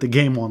with the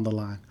game on the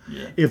line.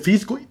 Yeah. If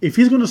he's going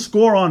to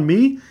score on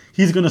me,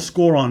 he's going to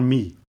score on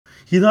me.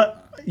 He's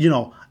not,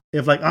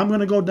 if like I'm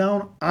going to go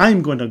down,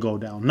 I'm going to go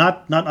down.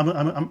 Not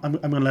I'm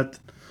going to let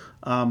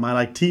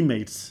my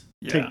teammates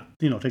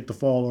take the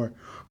fall or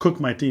cook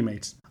my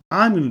teammates.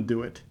 I'm going to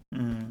do it.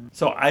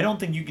 So I don't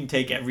think you can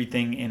take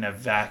everything in a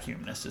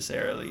vacuum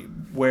necessarily,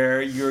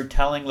 where you're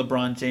telling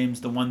LeBron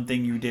James the one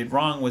thing you did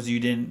wrong was you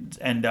didn't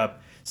end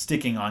up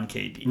sticking on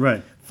KD.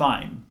 Right.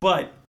 Fine.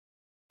 But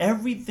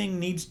everything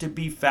needs to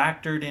be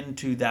factored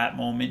into that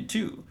moment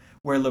too,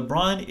 where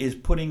LeBron is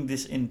putting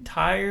this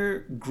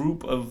entire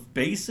group of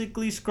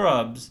basically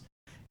scrubs,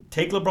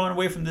 take LeBron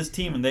away from this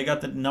team and they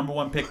got the number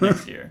 1 pick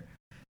next year.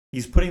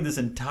 He's putting this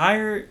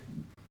entire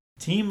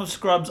team of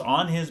scrubs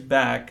on his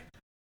back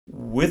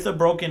with a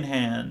broken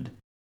hand,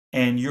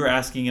 and you're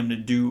asking him to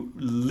do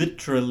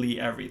literally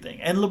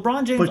everything. And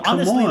LeBron James,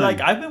 honestly,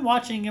 I've been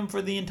watching him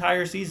for the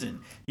entire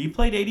season. He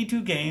played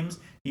 82 games.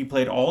 He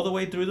played all the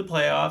way through the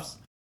playoffs.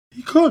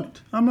 He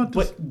cooked. I'm not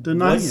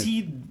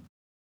denying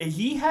it.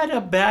 He had a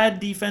bad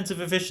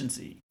defensive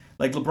efficiency.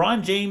 Like,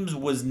 LeBron James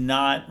was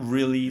not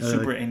really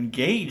super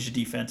engaged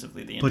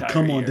defensively the entire year. But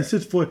come on, this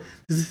is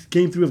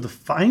game 3 of the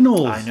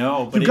finals. I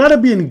know. But you got to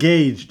be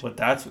engaged. But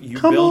that's you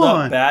build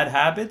up bad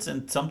habits,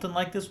 and something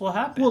like this will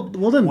happen.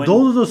 Well, then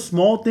those are the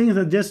small things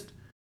that just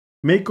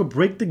make or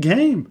break the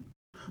game.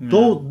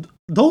 Yeah.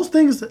 Those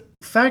things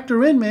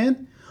factor in,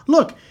 man.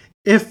 Look,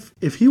 if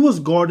he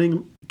was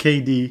guarding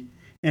KD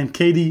and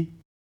KD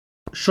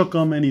shook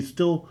him and he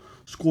still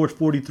scored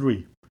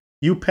 43,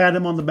 you pat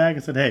him on the back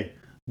and said, "Hey,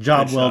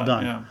 job well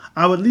done." Yeah.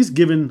 I would at least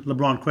give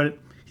LeBron credit.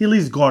 He at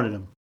least guarded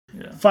him.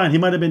 Yeah. Fine, he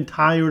might have been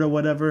tired or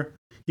whatever.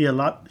 He had a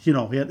lot, he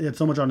had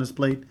so much on his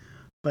plate,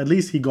 but at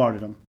least he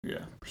guarded him.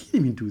 Yeah. But he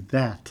didn't even do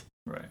that.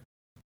 Right.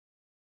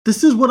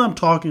 This is what I'm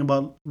talking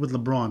about with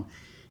LeBron.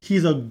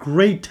 He's a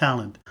great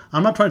talent.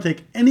 I'm not trying to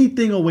take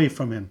anything away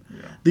from him.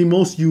 Yeah. The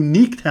most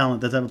unique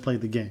talent that's ever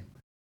played the game.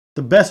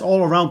 The best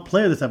all-around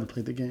player that's ever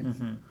played the game.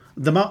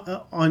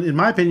 Mm-hmm. In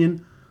my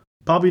opinion,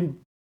 probably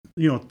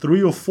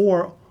 3 or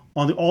 4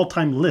 on the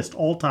all-time list,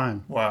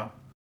 all-time. Wow.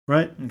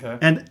 Right? Okay.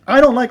 And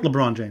I don't like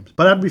LeBron James,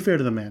 but I'd be fair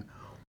to the man.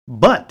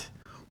 But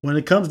when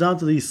it comes down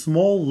to these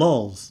small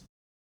lulls,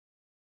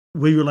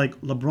 where you're like,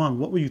 LeBron,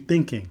 what were you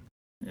thinking?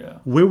 Yeah.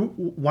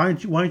 Why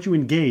aren't you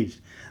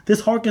engaged?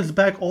 This harkens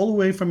back all the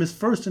way from his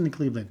first in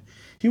Cleveland.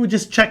 He would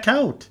just check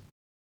out.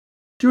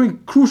 during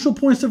crucial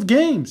points of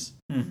games.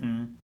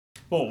 Mm-hmm.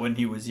 Well, when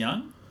he was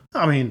young?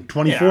 I mean,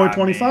 24,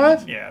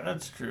 25? Yeah,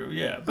 that's true.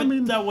 Yeah, but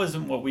that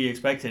wasn't what we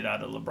expected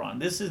out of LeBron.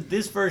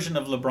 This version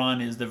of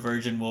LeBron is the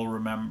version we'll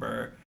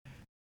remember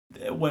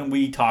when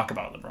we talk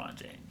about LeBron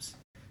James.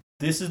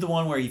 This is the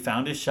one where he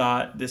found his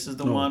shot. This is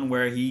the one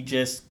where he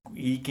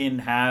can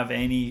have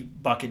any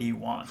bucket he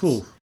wants.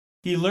 Cool.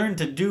 He learned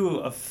to do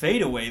a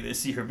fadeaway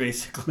this year,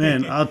 basically.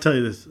 Man, I'll tell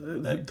you this.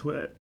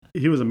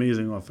 He was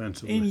amazing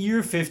offensively. In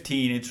year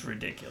 15, it's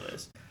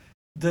ridiculous.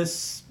 The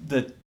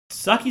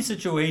sucky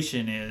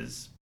situation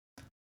is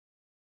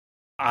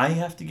I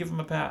have to give him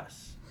a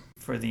pass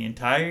for the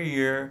entire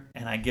year,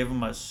 and I give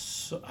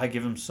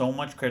him so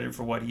much credit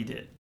for what he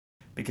did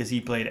because he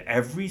played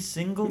every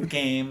single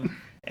game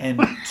and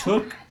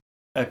took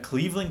a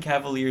Cleveland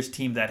Cavaliers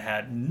team that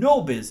had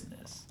no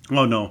business.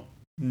 Oh, no.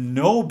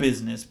 No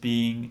business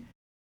being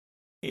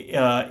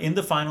in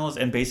the finals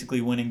and basically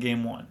winning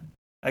game 1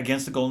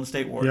 against the Golden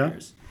State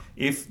Warriors.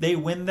 Yeah. If they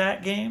win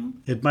that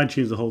game, it might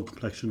change the whole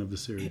complexion of the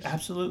series. It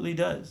absolutely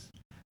does.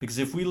 Because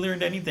if we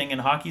learned anything,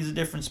 and hockey's a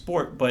different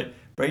sport, but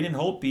Braden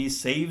Holtby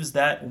saves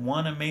that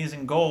one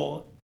amazing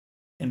goal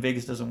and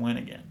Vegas doesn't win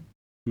again.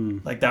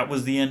 Like, that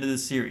was the end of the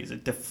series.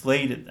 It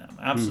deflated them.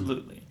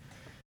 Absolutely.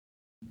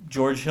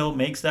 George Hill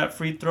makes that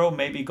free throw.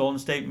 Maybe Golden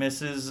State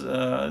misses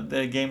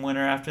the game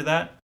winner after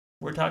that.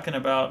 We're talking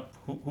about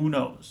who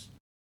knows.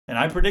 And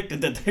I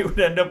predicted that they would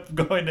end up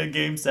going to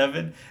Game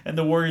 7 and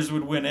the Warriors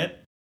would win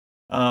it,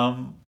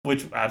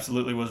 which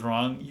absolutely was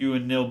wrong. You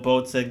and Neil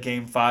both said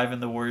Game 5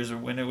 and the Warriors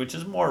would win it, which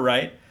is more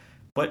right.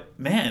 But,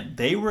 man,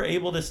 they were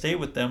able to stay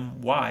with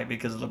them. Why?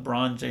 Because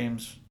LeBron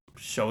James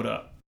showed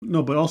up.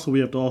 No, but also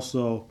we have to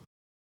also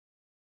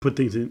put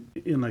things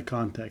in like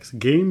context.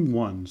 Game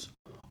 1s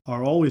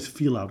are always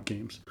feel-out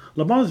games.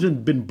 LeBron has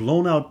been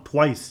blown out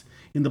twice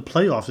in the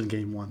playoffs in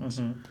Game 1s.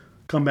 Mm-hmm.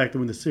 Come back to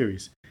win the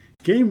series.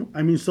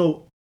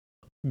 So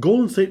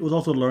Golden State was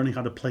also learning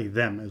how to play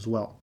them as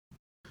well.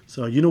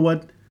 So you know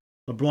what?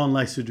 LeBron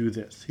likes to do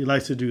this. He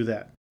likes to do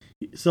that.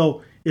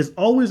 So it's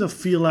always a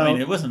feel out. I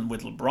mean, it wasn't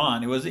with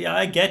LeBron. It was,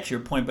 I get your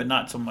point, but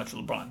not so much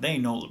LeBron. They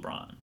know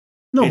LeBron.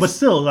 No, but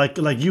still, like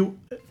you,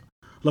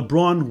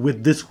 LeBron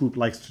with this group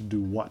likes to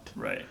do what?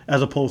 Right.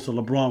 As opposed to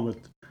LeBron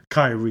with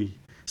Kyrie.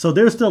 So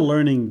they're still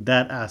learning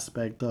that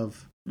aspect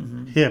of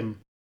him.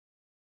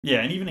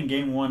 Yeah, and even in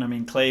Game 1, I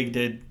mean, Clay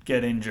did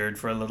get injured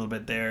for a little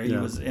bit there. He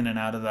was in and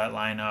out of that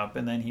lineup,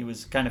 and then he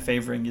was kind of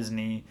favoring his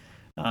knee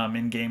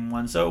in Game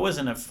 1. So it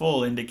wasn't a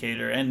full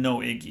indicator, and no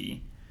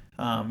Iggy.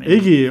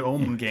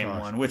 In Game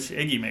 1, which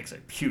Iggy makes a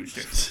huge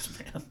difference,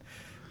 man.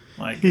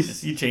 Like,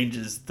 he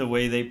changes the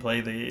way they play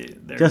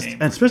their game.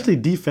 And especially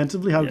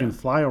defensively, how he can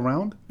fly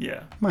around.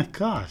 Yeah. My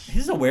gosh.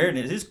 His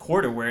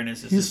court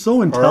awareness is He's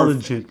so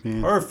intelligent,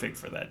 man. Perfect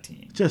for that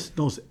team. Just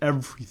knows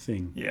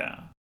everything.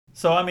 Yeah.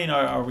 So, I mean,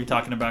 are we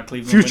talking about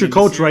Cleveland? Future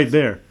coach right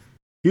there.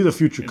 He's a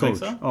future coach.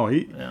 Think so? Oh,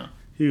 he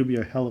would be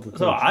a hell of a coach.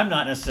 So, I'm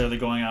not necessarily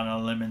going out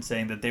on a limb and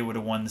saying that they would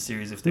have won the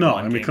series if they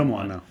won game come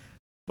on now.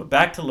 But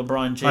back to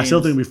LeBron James. I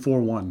still think it'd be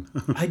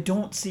 4-1. I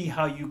don't see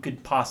how you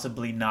could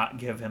possibly not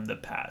give him the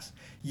pass.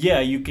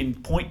 Yeah, you can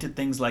point to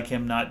things like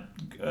him not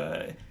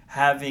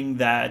having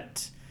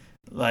that,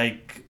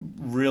 like,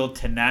 real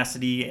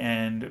tenacity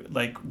and,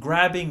 like,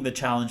 grabbing the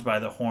challenge by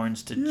the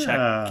horns to check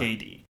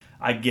KD.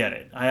 I get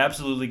it. I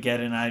absolutely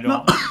get it, and I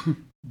don't. No.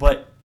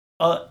 But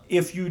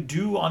if you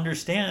do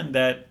understand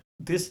that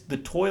the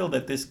toil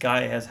that this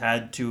guy has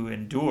had to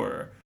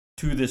endure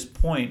to this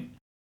point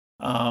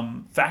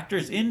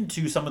factors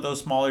into some of those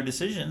smaller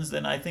decisions,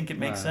 then I think it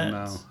makes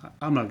sense. No,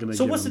 I'm not gonna.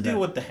 So what's the deal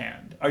with the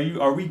hand?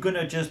 Are we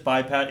gonna just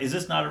bypass? Is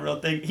this not a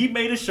real thing? He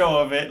made a show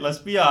of it. Let's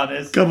be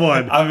honest. Come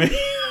on. I mean,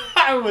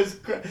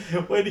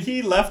 when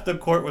he left the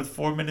court with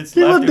 4 minutes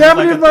he left. Was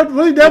dabbing it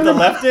with the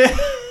left hand.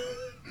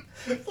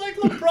 It's like,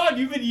 LeBron,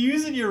 you've been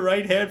using your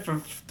right hand for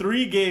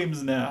 3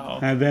 games now.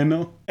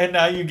 And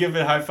now you give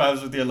it high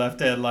fives with your left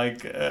hand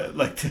like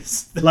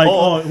this.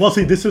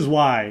 See, this is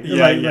why.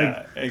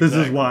 Exactly. This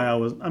is why I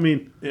was. I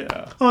mean,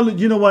 Oh,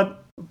 you know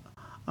what?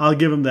 I'll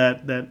give him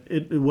that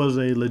it was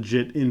a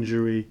legit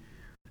injury.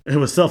 It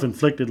was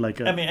self-inflicted. We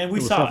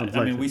saw it.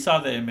 I mean, we saw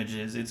the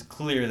images. It's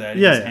clear that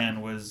his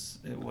hand was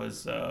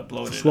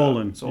bloated,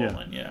 swollen.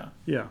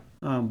 Yeah.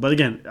 But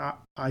again,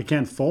 I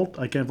can't fault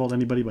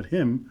anybody but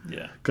him.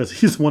 Yeah. Because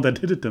he's the one that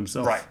did it to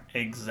himself. Right.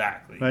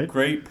 Exactly. Right?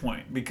 Great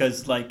point.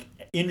 Because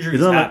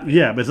injuries happen.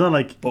 But it's not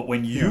like. But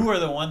when you are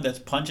the one that's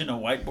punching a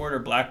whiteboard or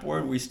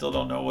blackboard, we still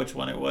don't know which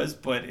one it was.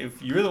 But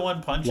if you're the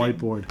one punching,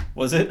 whiteboard,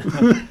 was it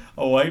a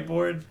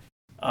whiteboard?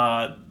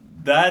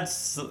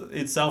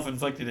 It's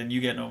self-inflicted, and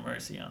you get no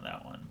mercy on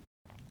that one.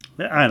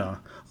 I know.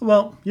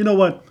 Well, you know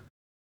what?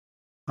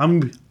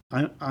 I'm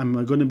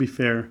going to be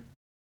fair,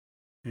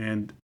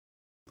 and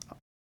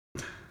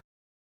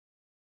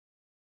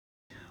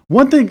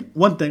one thing.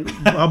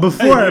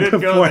 Before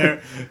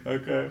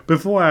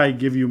I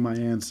give you my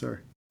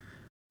answer,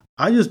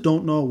 I just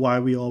don't know why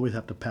we always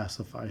have to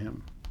pacify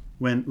him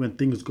when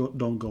things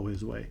don't go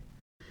his way.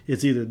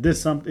 It's either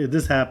this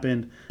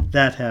happened,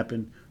 that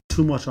happened.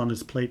 Too much on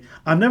his plate.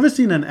 I've never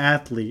seen an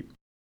athlete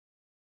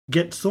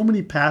get so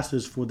many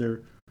passes for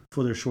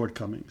their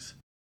shortcomings.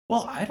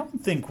 Well, I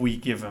don't think we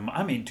give him.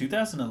 I mean,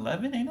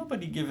 2011, ain't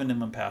nobody giving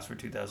him a pass for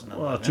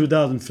 2011. Well,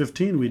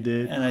 2015 we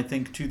did. And I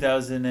think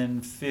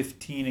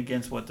 2015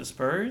 against the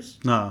Spurs?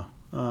 No.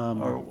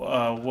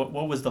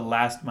 What was the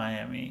last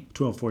Miami?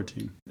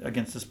 12-14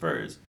 against the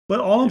Spurs. But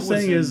all I'm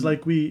saying is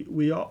like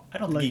we all. I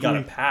don't think he got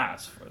a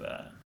pass for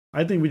that.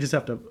 I think we just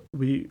have to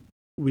we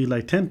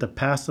like tend to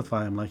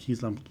pacify him like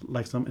he's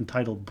like some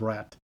entitled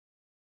brat,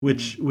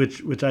 which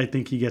I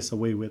think he gets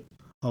away with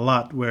a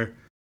lot where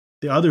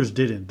the others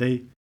didn't.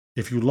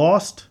 If you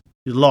lost,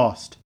 you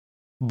lost.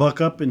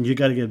 Buck up and you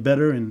got to get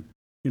better and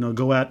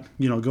go at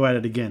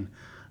it again.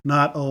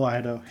 Not I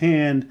had a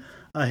hand,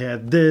 I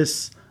had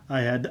this. I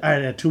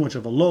had too much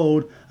of a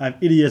load. I have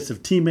idiots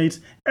of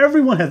teammates.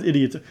 Everyone has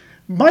idiots.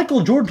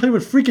 Michael Jordan played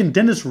with freaking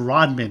Dennis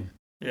Rodman.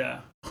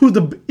 Yeah. Who's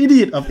the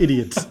idiot of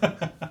idiots.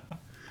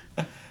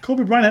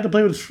 Kobe Bryant had to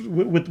play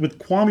with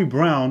Kwame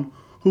Brown,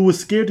 who was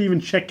scared to even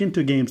check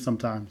into games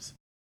sometimes.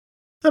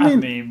 I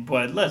mean,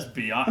 but let's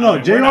be honest. No,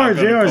 JR is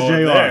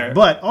JR.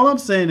 But all I'm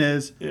saying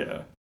is,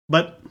 yeah.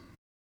 But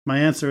my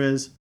answer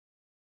is,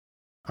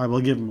 I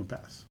will give him a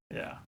pass.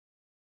 Yeah.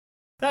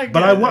 But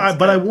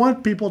I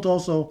want people to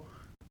also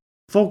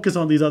focus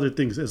on these other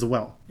things as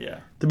well. Yeah.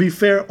 To be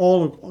fair,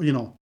 all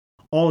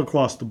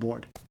across the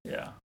board.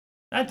 Yeah.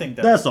 I think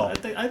that's all.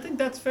 I think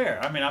that's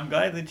fair. I mean, I'm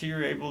glad that you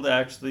were able to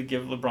actually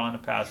give LeBron a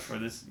pass for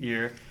this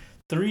year.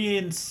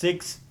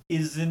 3-6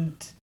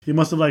 isn't. He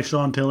must have liked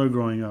Sean Taylor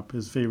growing up.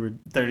 His favorite.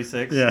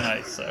 36. Yeah.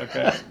 Nice.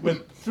 Okay.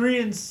 With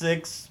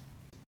 3-6,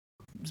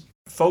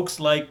 folks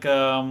like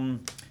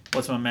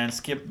what's my man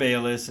Skip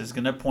Bayless is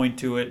gonna point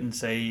to it and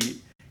say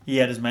he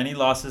had as many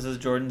losses as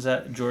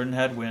Jordan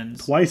had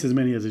wins. Twice as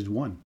many as he's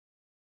won.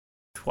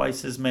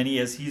 Twice as many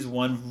as he's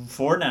won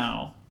for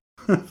now.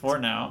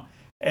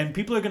 And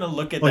people are going to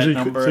look at that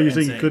number. So you're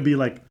saying it could be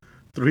like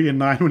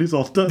 3-9 when he's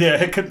all done? Yeah,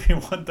 it could be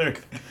 1/3.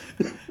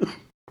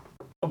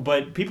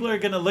 But people are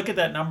going to look at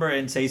that number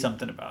and say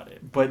something about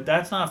it. But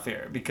that's not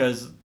fair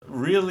because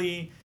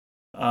really,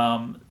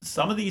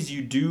 some of these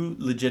you do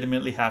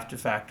legitimately have to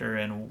factor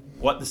in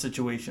what the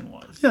situation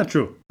was. Yeah,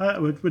 true.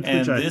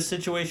 This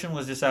situation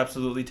was just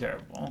absolutely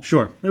terrible.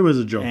 Sure, it was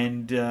a joke.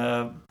 And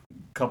a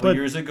couple of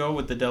years ago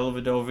with the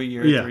Dellavedova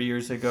year, 3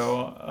 years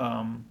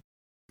ago,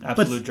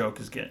 absolute joke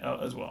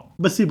as well.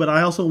 But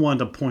I also wanted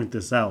to point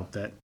this out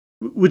that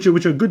which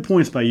are good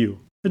points by you.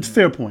 It's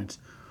fair points.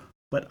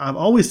 But I've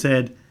always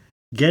said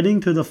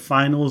getting to the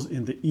finals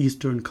in the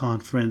Eastern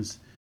Conference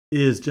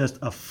is just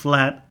a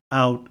flat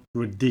out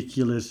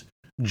ridiculous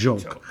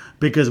joke.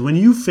 Because when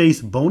you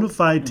face bona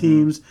fide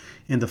teams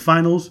in the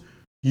finals,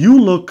 you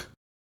look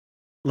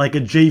like a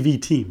JV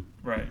team.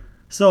 Right.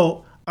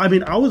 So, I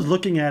mean, I was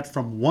looking at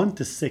from 1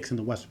 to 6 in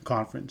the Western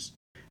Conference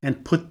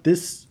and put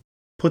this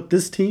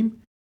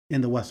team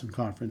in the Western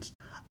Conference.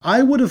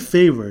 I would have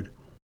favored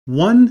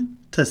 1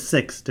 to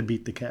 6 to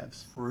beat the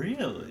Cavs.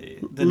 Really?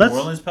 New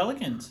Orleans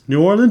Pelicans.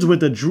 New Orleans with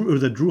the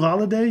Drew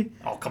Holiday.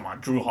 Oh, come on.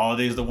 Drew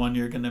Holiday is the one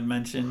you're going to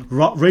mention.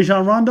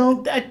 Rajon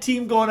Rondo. That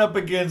team going up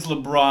against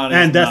LeBron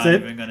and that's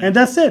it. And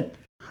that's it.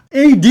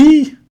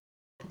 AD.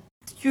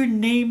 You're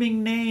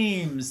naming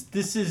names.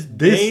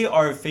 They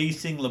are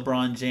facing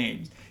LeBron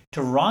James.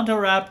 Toronto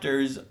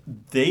Raptors,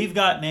 they've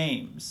got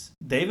names.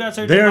 They've got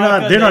Serge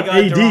Ibaka. They're not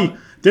AD.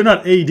 They're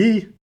not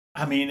AD.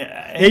 I mean,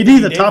 AD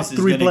the top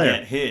 3 player.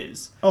 Get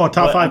his. Oh,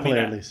 top 5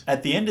 player at least.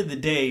 At the end of the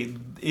day,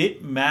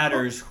 it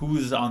matters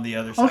who's on the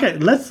other side. Okay,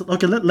 let's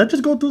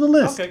just go through the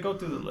list. Okay, go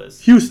through the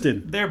list.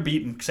 Houston. They're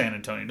beating San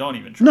Antonio. Don't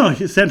even try. No,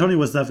 San Antonio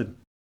was 7.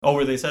 Oh,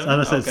 were they 7?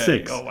 I said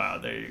 6. Oh, wow.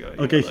 There you go.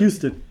 Okay,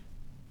 Houston.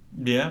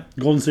 Yeah.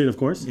 Golden State, of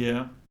course.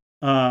 Yeah.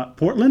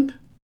 Portland.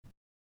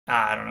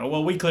 I don't know.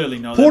 Well, we clearly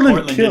know that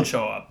Portland didn't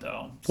show up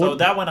though. So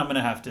that one I'm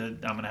gonna have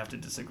to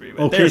disagree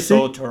with. They're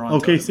so Toronto.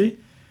 OKC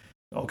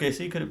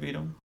could have beat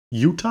them.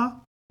 Utah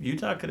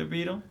could have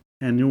beat them.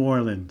 And New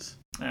Orleans.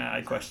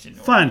 I question.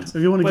 Fine. If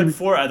you want to give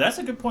me... that's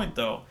a good point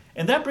though,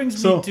 and that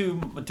brings me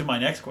to my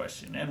next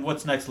question. And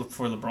what's next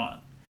for LeBron?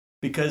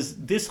 Because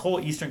this whole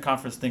Eastern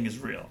Conference thing is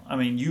real. I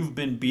mean, you've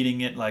been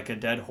beating it like a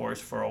dead horse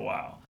for a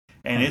while.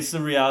 And it's the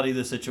reality of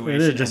the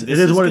situation. It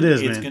is what it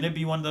is, It's going to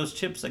be one of those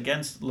chips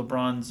against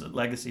LeBron's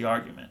legacy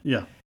argument.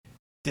 Yeah.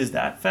 Does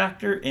that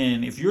factor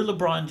in, if you're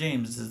LeBron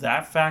James, does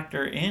that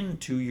factor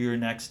into your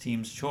next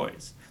team's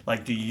choice?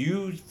 Like, do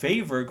you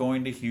favor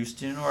going to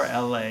Houston or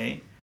LA,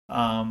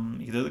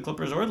 either the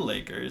Clippers or the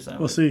Lakers?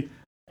 We'll see.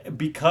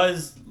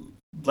 Because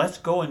let's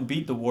go and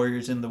beat the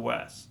Warriors in the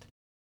West.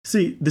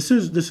 See, this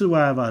is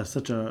why I have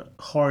such a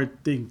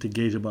hard thing to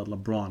gauge about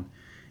LeBron.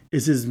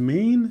 Is his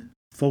main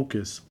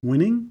focus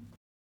winning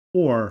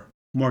or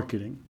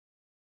marketing?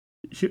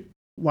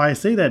 Why I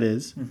say that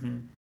is,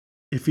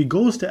 if he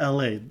goes to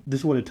LA,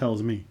 this is what it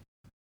tells me.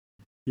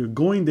 You're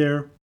going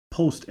there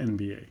post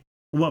NBA,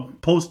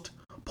 post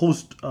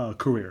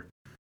career.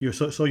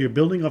 So you're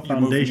building a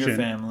foundation. You're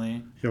moving your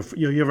family.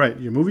 You're right.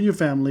 You're moving your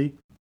family,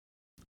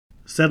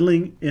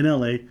 settling in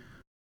LA.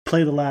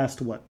 Play the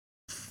last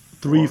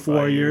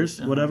 3-4 years,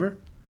 whatever.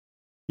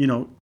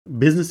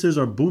 Businesses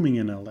are booming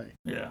in LA.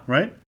 Yeah.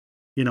 Right.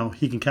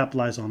 he can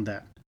capitalize on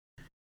that.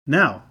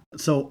 Now,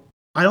 so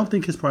I don't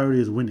think his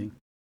priority is winning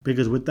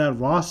because with that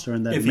roster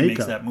and that if he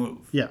makes that move,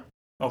 yeah,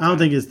 okay. I don't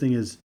think his thing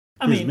is.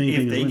 I mean,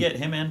 if they get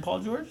him and Paul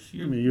George,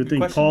 you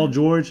think Paul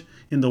George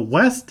in the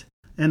West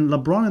and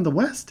LeBron in the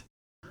West?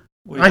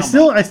 I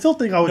still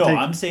think I would take. No,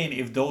 I'm saying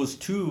if those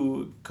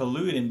two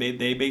collude and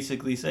they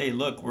basically say,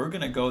 look, we're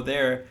gonna go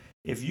there.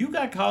 If you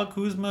got Kyle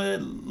Kuzma,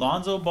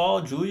 Lonzo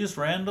Ball, Julius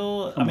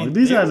Randle,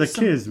 these guys are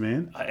kids,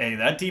 man. Hey,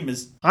 that team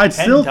is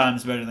 10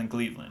 times better than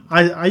Cleveland.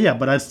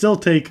 But I'll still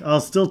take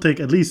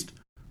at least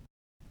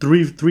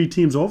three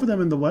teams over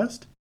them in the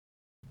West.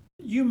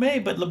 You may,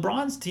 but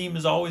LeBron's team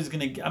is always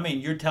going to... I mean,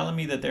 you're telling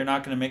me that they're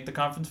not going to make the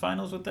conference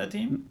finals with that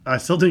team? I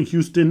still think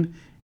Houston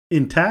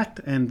intact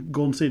and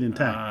Golden State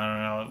intact. I don't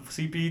know.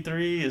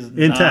 CP3 is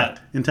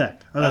intact.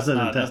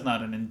 That's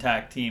not an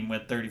intact team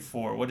with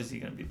 34. What is he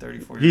going to be,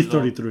 34 years He's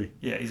old? 33.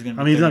 Yeah, he's going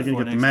to be 34 he's not going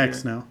to get the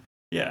max year. now.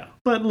 Yeah.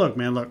 But look,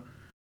 man,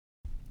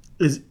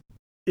 it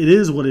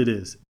is what it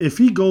is. If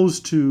he goes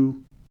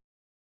to...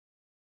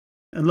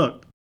 And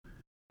look,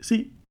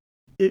 see,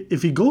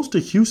 if he goes to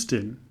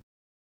Houston...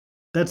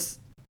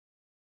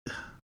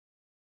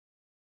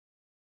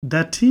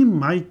 That team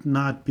might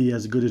not be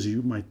as good as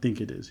you might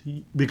think it is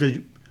because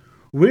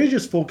we're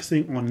just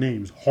focusing on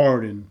names: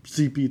 Harden,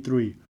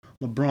 CP3,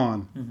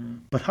 LeBron. Mm-hmm.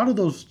 But how do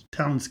those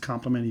talents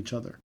complement each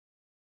other,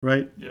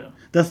 right? Yeah,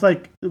 that's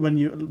like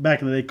when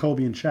back in the day,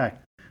 Kobe and Shaq.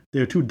 They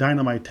were two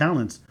dynamite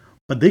talents,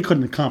 but they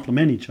couldn't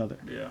complement each other.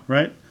 Yeah,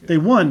 right. Yeah. They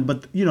won,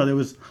 but there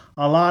was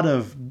a lot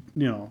of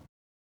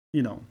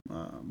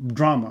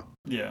drama.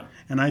 Yeah,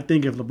 and I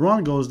think if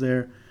LeBron goes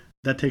there,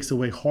 that takes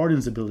away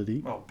Harden's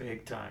ability. Oh,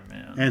 big time,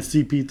 man. And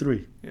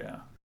CP3. Yeah.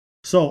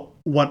 So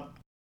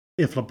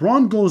if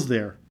LeBron goes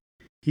there,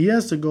 he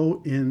has to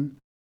go in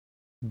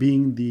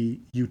being the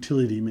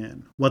utility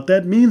man. What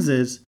that means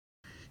is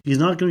he's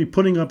not going to be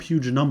putting up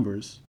huge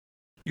numbers.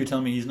 You're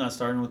telling me he's not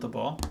starting with the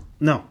ball?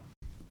 No.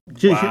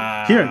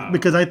 Wow. Here,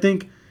 because I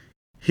think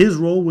his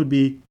role would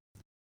be,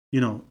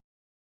 set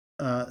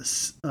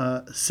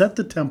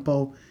the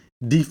tempo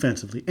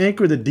defensively,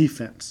 anchor the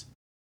defense.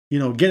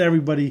 Get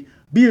everybody,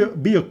 be a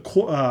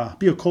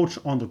coach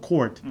on the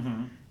court,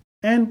 mm-hmm.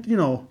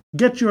 and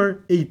get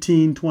your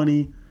 18,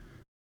 29.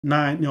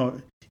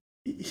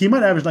 He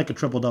might average like a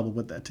triple-double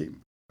with that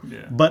team.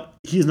 Yeah. But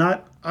he's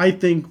not. I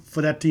think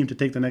for that team to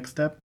take the next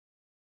step,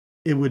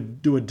 it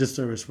would do a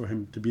disservice for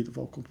him to be the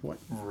focal point.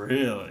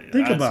 Really?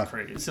 Think That's about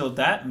crazy. So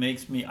that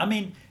makes me. I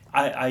mean,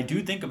 I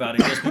do think about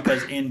it just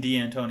because in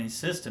D'Antoni's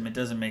system, it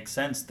doesn't make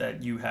sense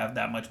that you have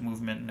that much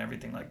movement and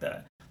everything like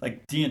that.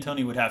 Like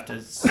D'Antoni would have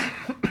to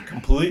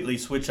completely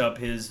switch up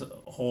his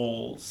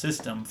whole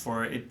system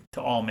for it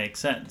to all make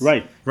sense.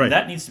 Right. And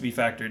that needs to be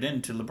factored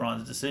into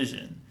LeBron's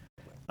decision.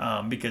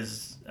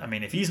 Because,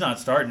 if he's not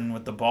starting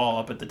with the ball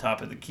up at the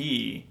top of the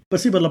key...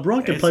 But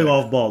LeBron can play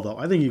off ball, though.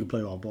 I think he can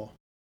play off ball.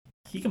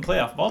 He can play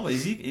off ball, but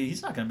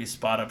he's not going to be a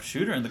spot-up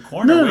shooter in the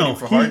corner waiting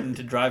for Harden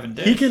to drive and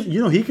dish. He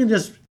can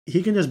just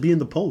be in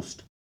the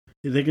post.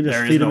 They can just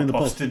feed him in the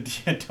post.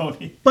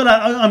 D'Antoni. But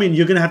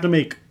you're going to have to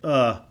make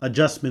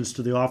adjustments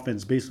to the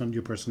offense based on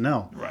your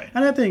personnel. Right.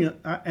 And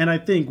I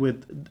think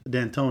with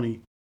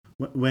D'Antoni,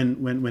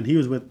 when he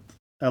was with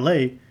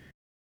LA,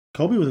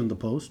 Kobe was in the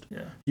post.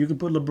 Yeah. You can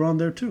put LeBron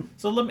there too.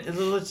 So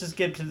let's just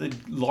get to the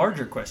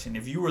larger question.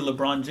 If you were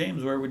LeBron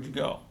James, where would you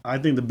go? I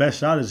think the best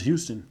shot is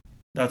Houston.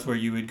 That's where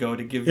you would go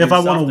to give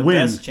yourself the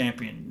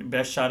win.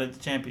 best shot at the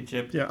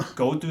championship. Yeah.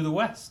 Go through the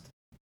West.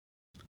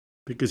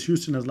 Because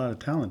Houston has a lot of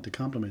talent to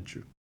complement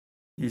you.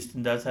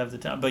 Houston does have the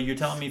talent, but you're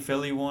telling me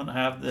Philly won't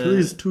have the...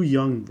 Philly's too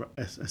young.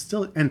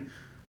 Still, and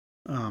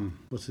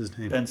what's his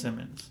name? Ben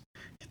Simmons.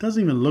 He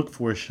doesn't even look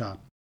for a shot.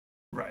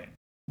 Right.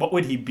 What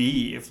would he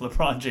be if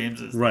LeBron James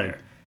is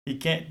there? He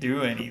can't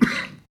do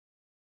anything.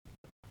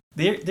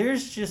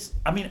 There's just...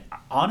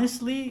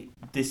 honestly,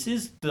 this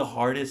is the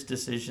hardest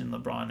decision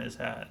LeBron has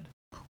had.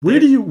 Where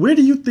do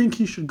you think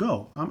he should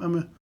go?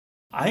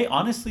 I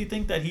honestly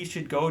think that he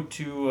should go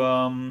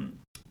to...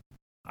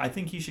 I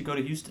think he should go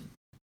to Houston.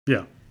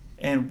 Yeah.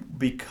 And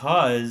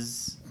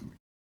because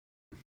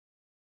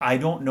I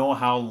don't know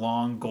how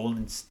long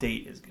Golden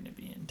State is going to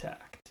be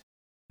intact.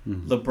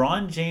 Mm-hmm.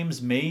 LeBron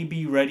James may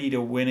be ready to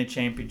win a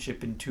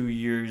championship in 2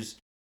 years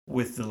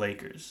with the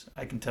Lakers.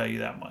 I can tell you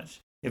that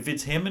much. If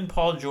it's him and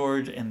Paul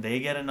George and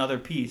they get another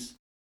piece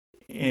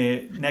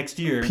next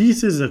year...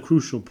 Piece is a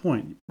crucial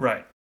point.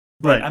 Right.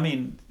 But, I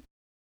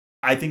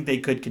think they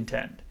could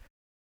contend.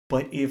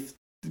 But if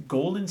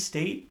Golden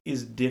State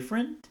is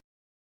different...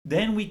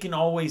 then we can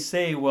always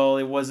say, well,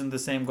 it wasn't the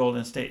same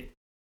Golden State.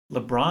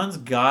 LeBron's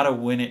got to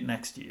win it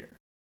next year.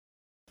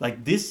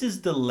 This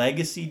is the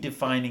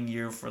legacy-defining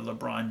year for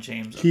LeBron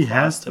James. He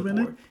has to win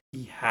it?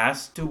 He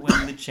has to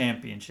win the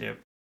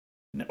championship.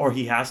 Or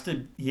he has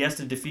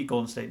to defeat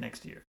Golden State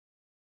next year.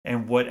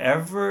 And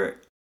whatever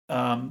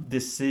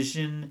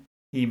decision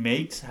he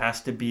makes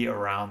has to be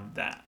around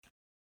that.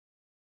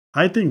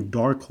 I think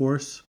dark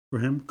horse for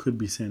him could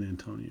be San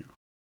Antonio.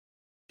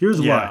 Here's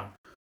why.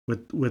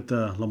 With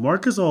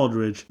LaMarcus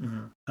Aldridge,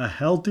 mm-hmm. a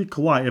healthy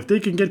Kawhi. If they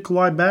can get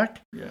Kawhi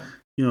back,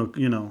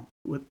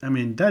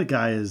 that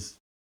guy is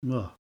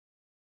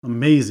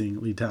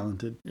amazingly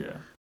talented. Yeah.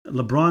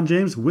 LeBron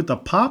James with the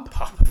pop.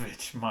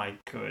 Popovich, my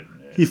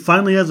goodness. He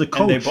finally has a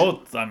coach. And they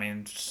both,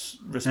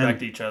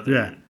 respect each other.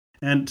 Yeah.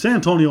 And San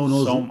Antonio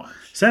knows so much.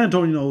 San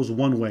Antonio knows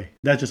one way.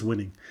 That's just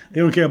winning.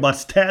 They don't care about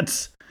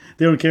stats.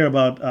 They don't care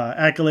about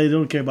accolades. They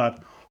don't care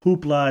about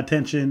hoopla,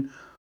 attention,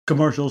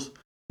 commercials.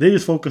 They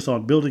just focus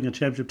on building a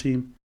championship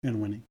team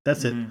and winning.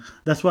 That's it.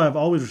 That's why I've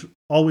always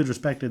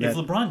respected that. If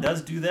LeBron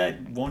does do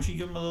that, won't you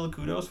give him a little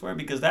kudos for it?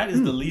 Because that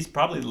is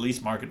probably the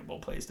least marketable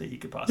place that he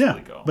could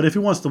possibly go. But if he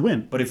wants to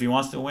win. But if he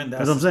wants to win,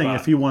 that's what I'm saying.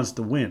 If he wants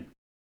to win.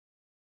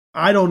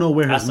 I don't know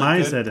where his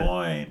mindset is.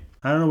 I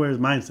don't know where his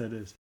mindset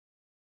is.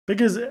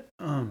 Because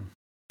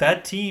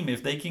that team,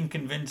 if they can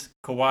convince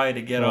Kawhi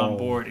to get on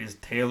board, is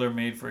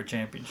tailor-made for a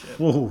championship.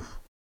 Whoa.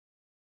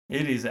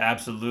 It is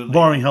absolutely.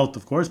 Barring health,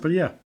 of course, but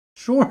yeah,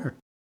 sure.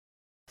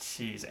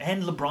 Jeez.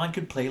 And LeBron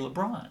could play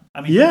LeBron.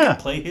 He can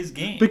play his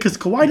game. Because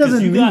Kawhi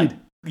doesn't need...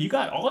 You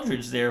got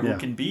Aldridge there who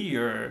can be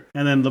your...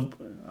 And then,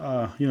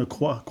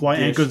 Kawhi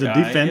anchors the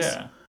defense.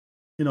 Yeah.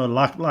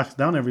 Locks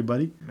down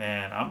everybody.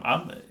 Man,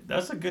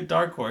 that's a good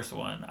dark horse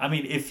one.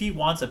 If he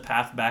wants a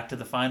path back to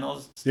the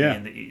finals, stay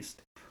in the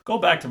East. Go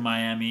back to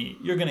Miami.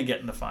 You're going to get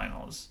in the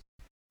finals.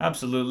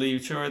 Absolutely.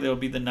 Sure, there'll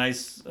be the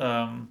nice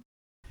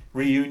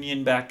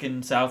reunion back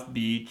in South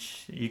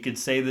Beach. You could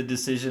say the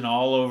decision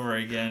all over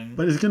again.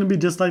 But it's going to be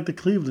just like the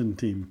Cleveland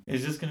team.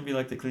 It's just going to be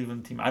like the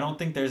Cleveland team. I don't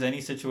think there's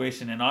any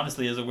situation. And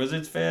honestly, as a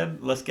Wizards fan,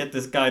 let's get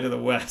this guy to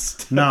the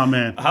West. Nah,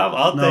 man.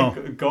 I'll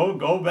take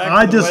go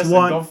back to the West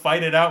and go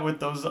fight it out with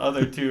those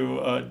other two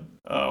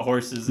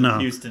horses in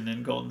Houston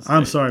and Golden State.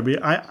 I'm sorry,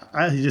 but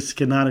I just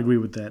cannot agree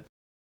with that.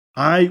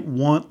 I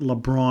want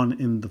LeBron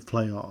in the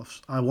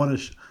playoffs. I want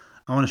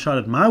a shot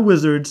at my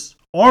Wizards,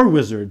 our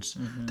Wizards,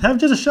 to have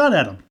just a shot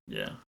at them.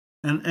 Yeah.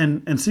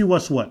 And see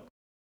what's what.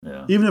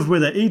 Yeah. Even if we're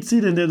the 8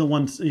 seed and they're the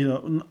 1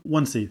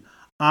 seed,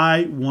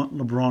 I want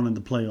LeBron in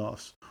the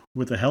playoffs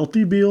with a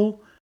healthy Beal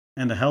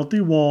and a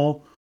healthy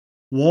Wall.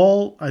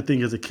 Wall, I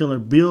think, is a killer.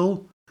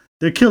 Beal,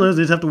 they're killers.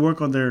 They just have to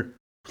work on their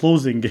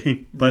closing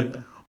game.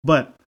 But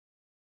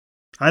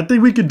I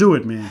think we could do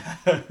it, man.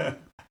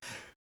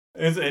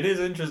 It is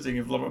interesting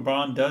if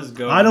LeBron does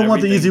go. I don't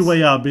want the easy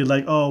way out. Be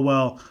like, oh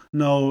well,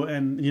 no,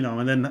 and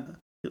then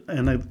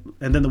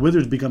the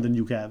Wizards become the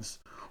new Cavs.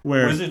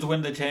 Where Wizards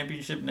win the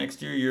championship next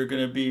year, you're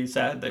gonna be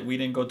sad that we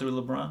didn't go through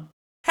LeBron.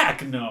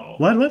 Heck no.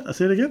 What? I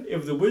say it again.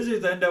 If the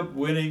Wizards end up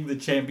winning the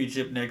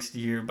championship next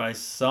year by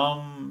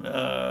some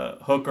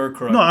hook or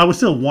crook, no, I would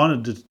still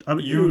want it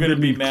to. You were gonna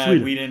be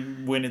mad we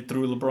didn't win it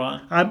through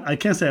LeBron. I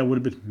can't say I would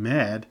have been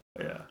mad.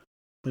 Yeah.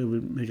 But it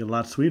would make it a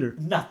lot sweeter.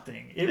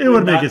 Nothing. It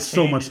would make it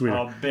so much sweeter.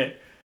 A bit.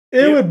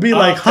 It would be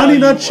like Honey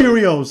Nut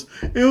Cheerios.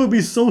 It would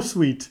be so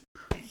sweet.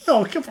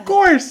 Oh, of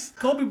course.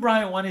 Kobe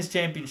Bryant won his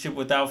championship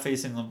without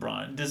facing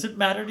LeBron. Does it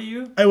matter to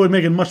you? It would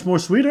make it much more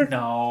sweeter.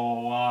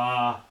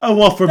 No.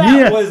 Well, for me,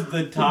 that was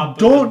the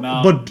top of the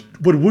mountain.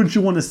 But wouldn't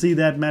you want to see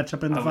that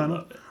matchup in the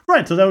final?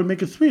 Right. So that would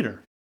make it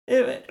sweeter.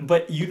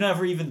 But you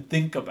never even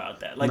think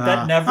about that.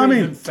 That never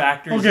even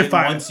factors in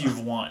once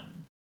you've won.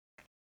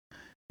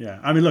 Yeah,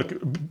 look,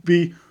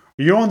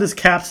 you're on this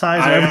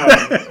capsize. I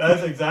know.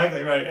 That's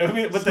exactly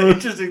right. But the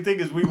interesting thing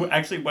is we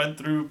actually went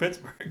through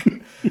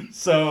Pittsburgh.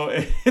 So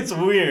it's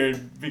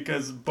weird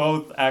because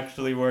both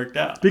actually worked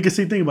out. Because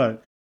see, think about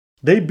it.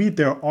 They beat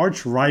their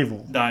arch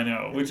rival. I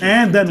know.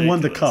 And then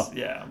won the cup.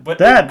 Yeah,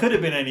 but it could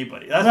have been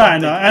anybody. That's I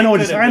know what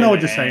you're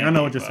saying. I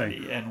know what you're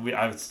saying. And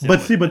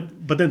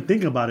but then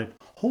think about it.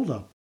 Hold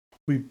up.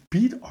 We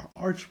beat our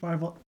arch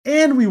rival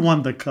and we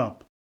won the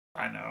cup.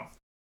 I know.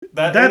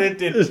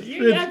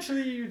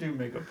 You do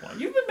make a point.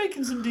 You've been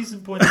making some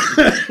decent points.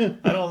 I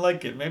don't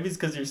like it. Maybe it's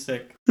because you're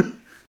sick.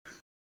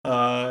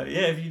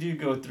 If you do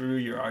go through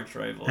your arch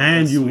rival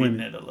and you win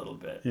it a little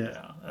bit.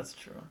 Yeah, that's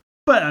true.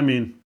 But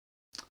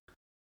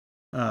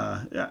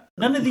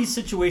none of these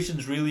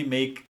situations really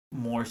make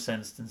more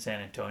sense than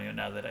San Antonio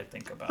now that I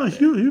think about it.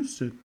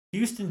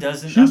 Houston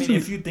doesn't.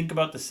 If you think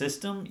about the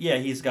system,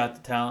 he's got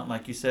the talent,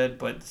 like you said,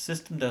 but the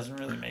system doesn't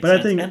really make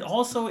sense. And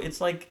also,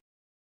 it's like,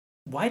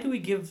 why do we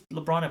give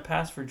LeBron a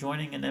pass for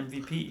joining an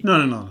MVP?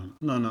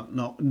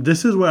 No.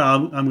 This is where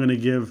I'm going to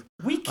give.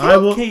 We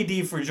killed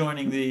KD for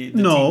joining the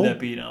team that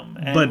beat him.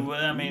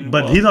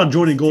 But he's not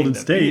joining Golden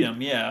State. Beat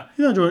him, yeah.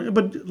 He's not joining.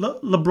 But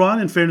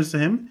LeBron, in fairness to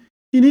him,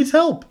 he needs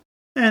help.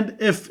 And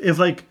if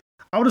I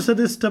would have said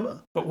this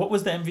to. But what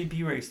was the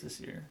MVP race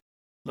this year?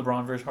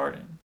 LeBron versus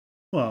Harden.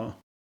 Well,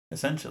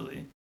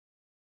 essentially.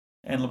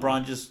 And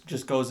LeBron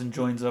just goes and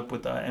joins up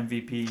with the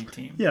MVP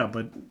team. Yeah,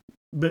 but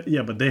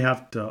they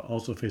have to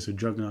also face a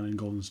juggernaut in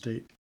Golden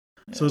State.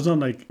 Yeah. So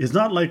it's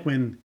not like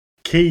when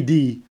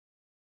KD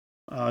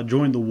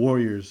joined the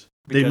Warriors,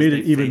 they made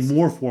it even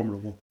more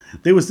formidable.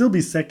 They would still be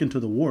second to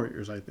the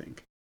Warriors, I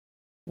think.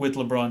 With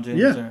LeBron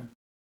James there.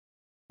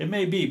 It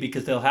may be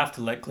because they'll have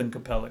to let Clint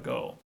Capella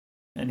go.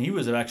 And he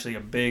was actually a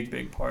big,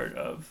 big part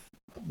of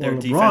their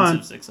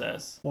defensive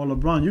success. Well,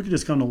 LeBron, you could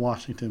just come to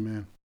Washington,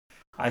 man.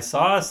 I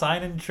saw a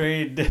sign and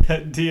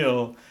trade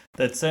deal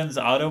that sends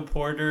Otto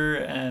Porter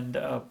and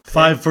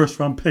 5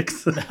 first-round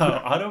picks. No,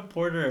 Otto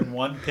Porter and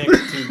 1 pick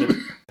to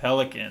the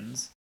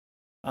Pelicans,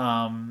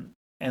 and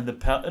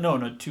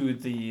to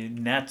the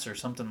Nets or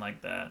something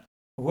like that.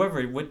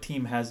 What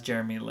team has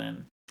Jeremy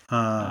Lin?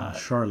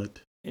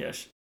 Charlotte. Yeah,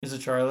 is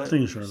it Charlotte? I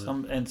think it's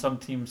Charlotte. Some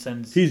team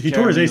sends. He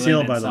tore his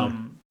ACL, by the way.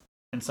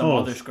 And some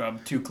other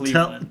scrub to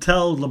Cleveland.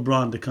 Tell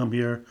LeBron to come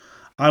here.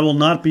 I will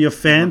not be a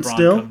fan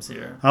still.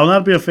 I will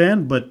not be a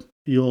fan, but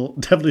you'll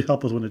definitely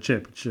help us win a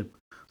championship.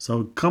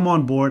 So come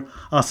on board.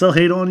 I'll still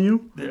hate on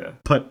you. Yeah.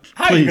 But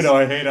how please. you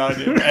gonna hate on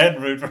you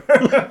and root for?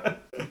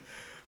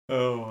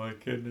 Oh my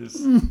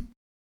goodness.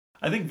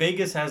 I think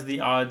Vegas has the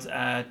odds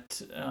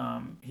at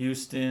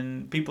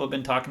Houston. People have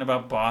been talking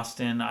about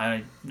Boston.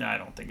 I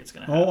don't think it's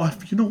gonna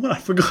happen. You know what? I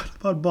forgot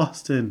about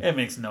Boston. It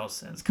makes no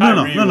sense.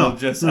 Kyrie no.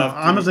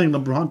 I'm not saying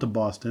LeBron to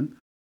Boston.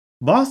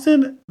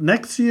 Boston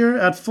next year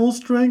at full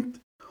strength.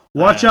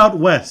 Watch out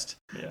West.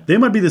 Yeah. They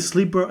might be the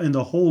sleeper in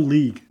the whole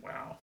league.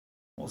 Wow.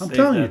 We'll save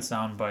that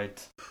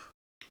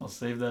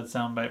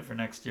soundbite for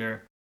next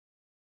year.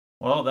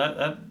 Well,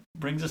 that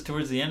brings us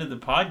towards the end of the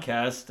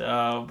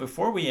podcast.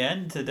 Before we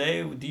end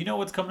today, do you know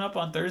what's coming up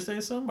on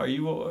Thursday, Sam? Are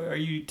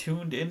you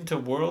tuned into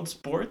world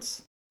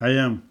sports? I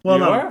am.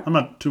 Well, I'm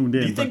not tuned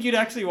in. Do you think you'd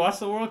actually watch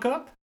the World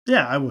Cup?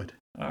 Yeah, I would.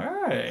 All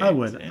right. I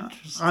would.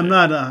 Interesting. I'm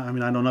not. I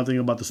know nothing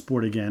about the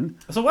sport again.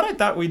 So what I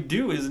thought we'd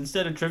do is,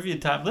 instead of trivia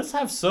time, let's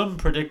have some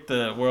predict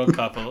the World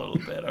Cup a little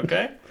bit,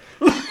 okay?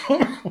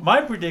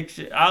 My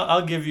prediction.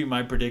 I'll give you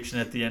my prediction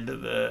at the end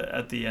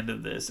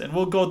of this, and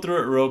we'll go through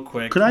it real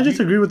quick. Could I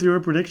just agree with your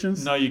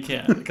predictions? No, you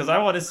can't, because I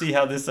want to see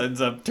how this ends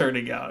up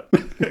turning out.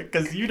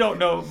 Because you don't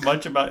know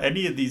much about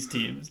any of these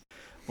teams.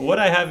 But what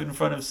I have in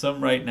front of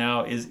some right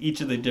now is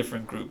each of the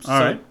different groups. All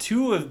right.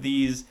 2 of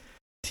these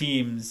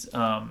teams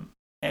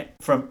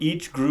from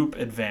each group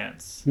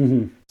advance.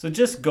 Mm-hmm. So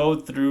just go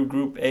through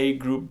Group A,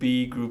 Group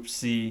B, Group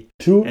C,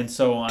 and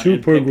so on. 2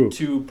 per group.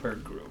 2 per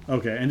group.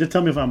 Okay, and just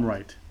tell me if I'm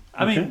right.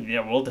 I mean,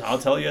 yeah, I'll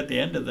tell you at the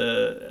end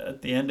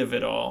of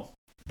it all.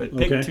 But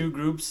pick 2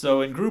 groups.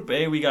 So in Group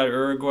A, we got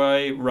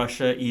Uruguay,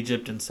 Russia,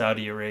 Egypt, and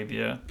Saudi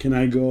Arabia. Can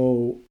I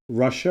go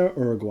Russia,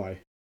 Uruguay?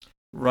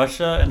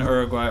 Russia and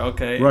Uruguay,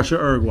 okay. Russia,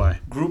 Uruguay.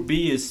 Group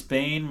B is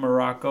Spain,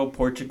 Morocco,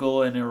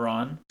 Portugal, and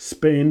Iran.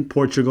 Spain,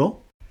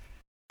 Portugal.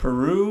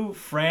 Peru,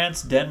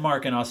 France,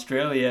 Denmark, and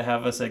Australia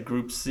have us at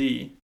Group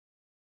C.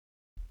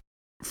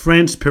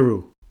 France,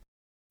 Peru.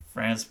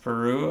 France,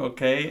 Peru,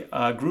 okay.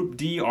 Group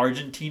D,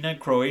 Argentina,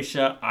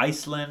 Croatia,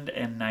 Iceland,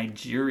 and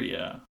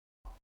Nigeria.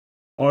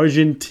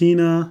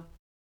 Argentina.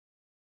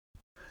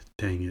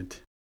 Dang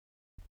it.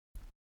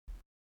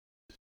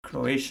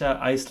 Croatia,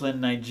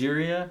 Iceland,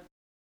 Nigeria.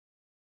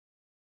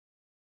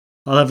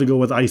 I'll have to go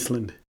with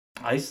Iceland.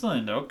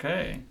 Iceland,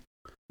 okay.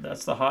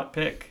 That's the hot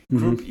pick. Mm-hmm.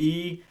 Group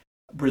E,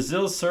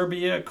 Brazil,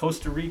 Serbia,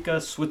 Costa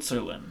Rica,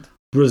 Switzerland.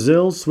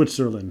 Brazil,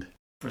 Switzerland.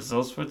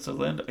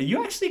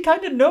 You actually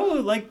kind of know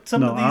like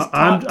some of these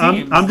top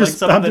teams. I'm just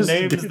some of the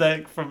names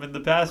that from in the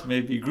past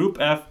maybe. Group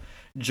F,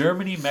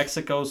 Germany,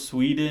 Mexico,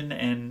 Sweden,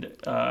 and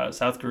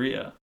South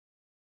Korea.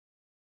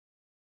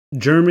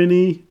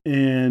 Germany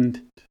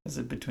and... Is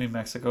it between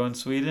Mexico and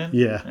Sweden?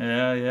 Yeah.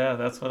 Yeah.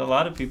 That's what a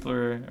lot of people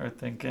are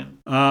thinking.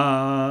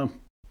 I'm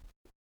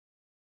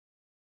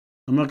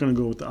not going to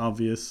go with the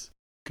obvious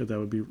because that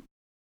would be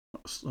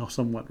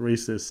somewhat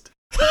racist.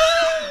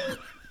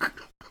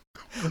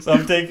 So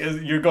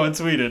you're going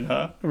Sweden,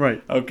 huh?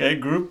 Right. Okay.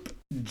 Group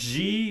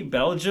G,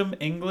 Belgium,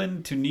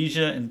 England,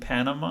 Tunisia, and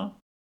Panama.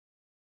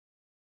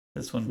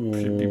 This one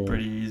should be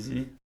pretty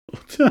easy.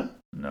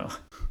 No.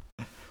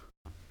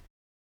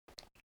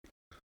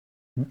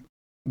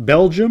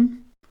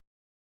 Belgium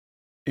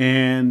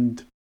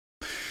and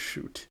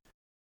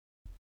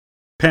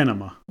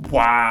Panama.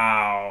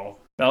 Wow.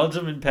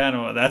 Belgium and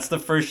Panama. That's the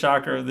first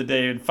shocker of the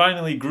day. And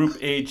finally, Group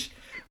H,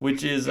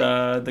 which is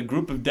the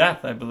group of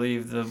death, I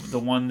believe, the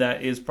one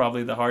that is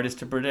probably the hardest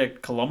to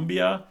predict.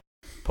 Colombia,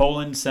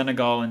 Poland,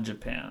 Senegal, and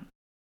Japan.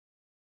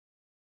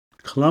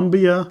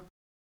 Colombia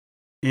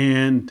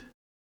and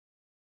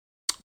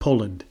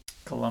Poland.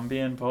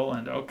 Colombia and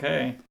Poland.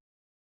 Okay.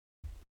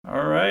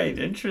 All right.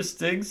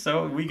 Interesting.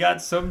 So we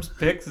got some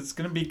picks. It's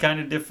going to be kind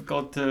of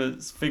difficult to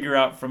figure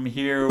out from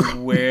here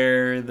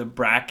where the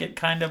bracket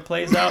kind of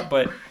plays out.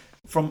 But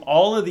from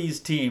all of these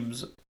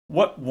teams,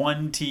 what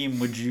one team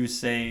would you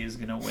say is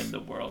going to win the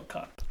World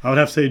Cup? I would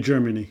have to say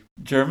Germany.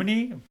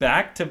 Germany?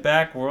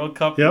 Back-to-back World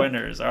Cup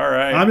winners. All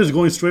right. I'm just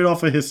going straight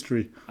off of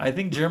history. I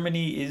think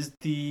Germany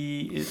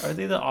are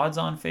they the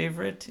odds-on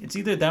favorite? It's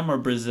either them or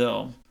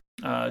Brazil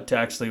to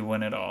actually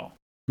win it all.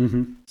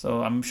 Mm-hmm.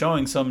 So I'm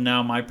showing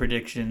my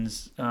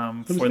predictions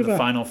for the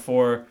Final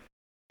Four.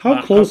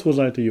 How close was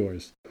I to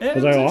yours?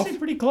 Was I off? Actually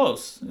pretty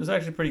close. It was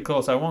actually pretty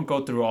close. I won't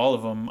go through all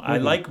of them. Mm-hmm. I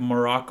like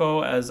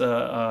Morocco as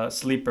a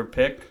sleeper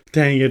pick.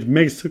 Dang it.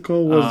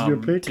 Mexico was your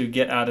pick? To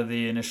get out of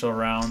the initial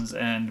rounds.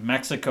 And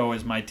Mexico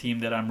is my team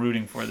that I'm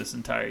rooting for this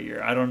entire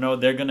year. I don't know.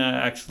 They're going to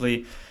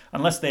actually,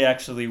 unless they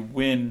actually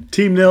win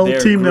Team nil.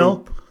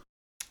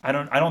 I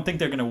don't think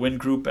they're going to win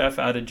Group F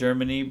out of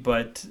Germany,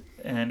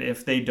 and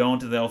if they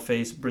don't, they'll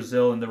face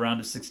Brazil in the round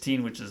of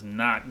 16, which is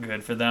not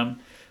good for them.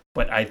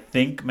 But I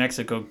think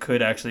Mexico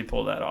could actually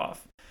pull that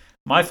off.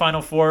 My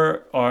final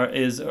four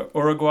is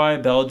Uruguay,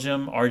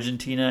 Belgium,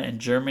 Argentina, and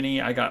Germany.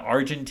 I got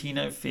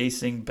Argentina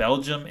facing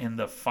Belgium in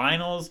the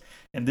finals,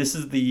 and this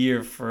is the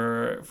year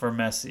for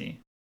Messi.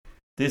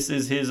 This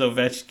is his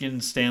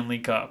Ovechkin Stanley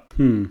Cup.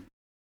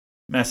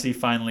 Messi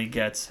finally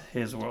gets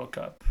his World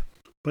Cup.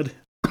 But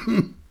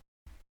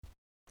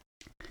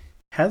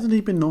hasn't he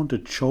been known to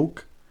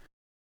choke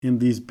in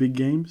these big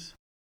games?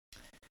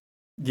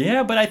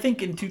 Yeah, but I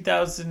think in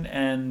 2000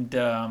 and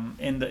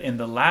in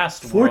the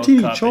last 14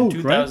 World Cup, choked,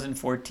 in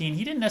 2014,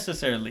 he didn't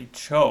necessarily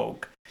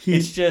choke.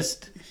 It's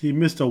just he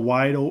missed a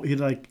wide open.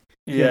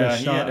 He had a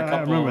shot.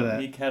 I remember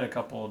that. He had a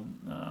couple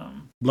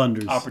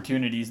blunders,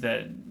 opportunities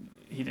that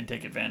he didn't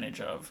take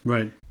advantage of.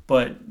 Right.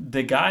 But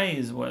the guy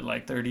is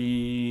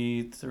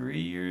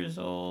 33 years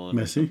old,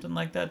 Messi? Or something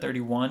like that,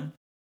 31.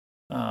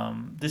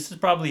 This is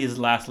probably his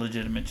last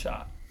legitimate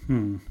shot.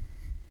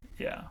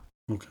 Yeah.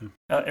 Okay.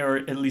 Or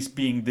at least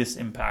being this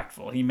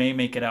impactful. He may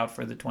make it out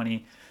for the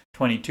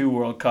 2022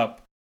 World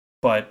Cup,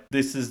 but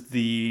this is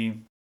the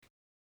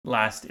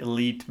last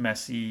elite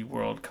Messi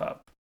World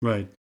Cup.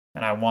 Right.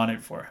 And I want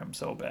it for him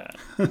so bad.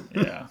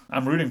 Yeah.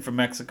 I'm rooting for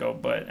Mexico,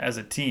 but as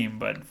a team,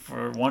 but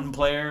for one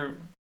player,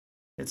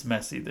 it's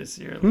Messi this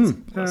year.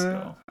 Let's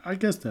go. I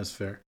guess that's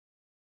fair.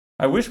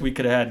 I wish we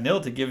could have had Nil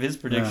to give his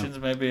predictions.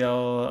 Yeah. Maybe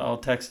I'll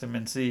text him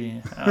and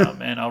see,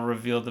 and I'll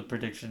reveal the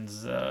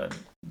predictions the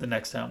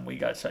next time we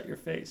got Shut Your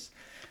Face.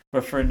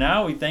 But for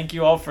now, we thank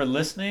you all for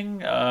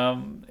listening.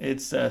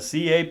 It's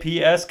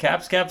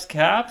CAPS,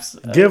 caps.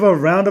 Give a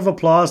round of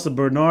applause to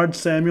Bernard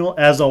Samuel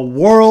as a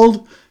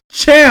world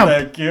champ.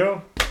 Thank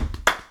you.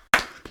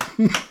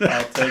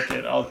 I'll take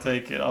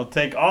it. I'll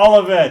take all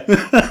of it.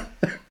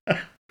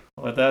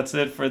 Well, that's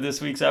it for this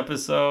week's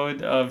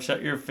episode of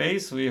Shut Your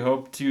Face. We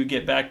hope to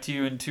get back to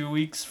you in 2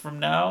 weeks from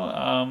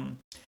now.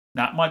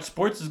 Not much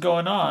sports is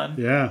going on.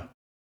 Yeah.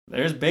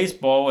 There's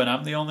baseball, and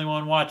I'm the only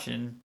one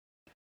watching.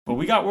 But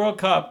we got World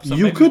Cup. So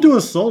you could do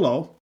a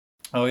solo.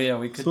 Oh, yeah,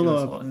 we could do a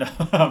solo. No,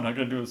 I'm not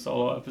going to do a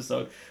solo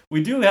episode.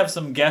 We do have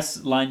some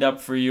guests lined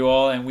up for you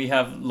all, and we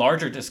have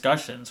larger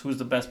discussions. Who's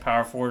the best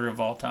power forward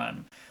of all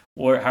time?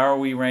 Or how are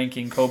we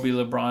ranking Kobe,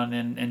 LeBron,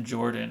 and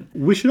Jordan?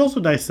 We should also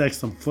dissect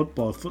some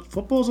football.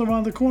 Football's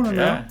around the corner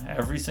now. Yeah,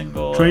 every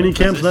single training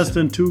camp's less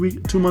than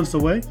 2 months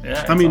away.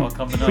 Yeah, I mean, all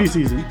coming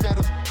preseason.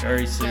 Up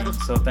very soon.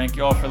 So thank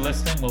you all for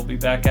listening. We'll be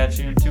back at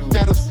you in 2 weeks.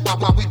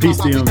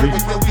 Peace, DMV.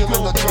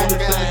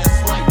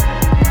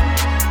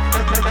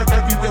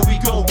 Everywhere we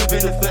go, we're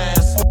in the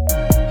fast.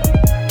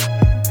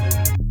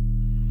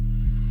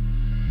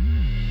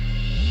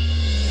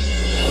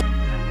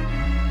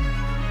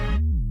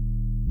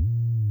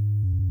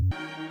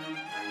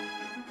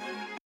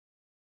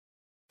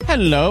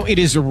 Hello, it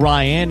is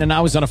Ryan, and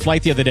I was on a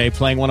flight the other day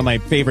playing one of my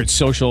favorite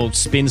social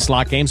spin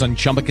slot games on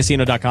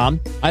ChumbaCasino.com.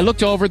 I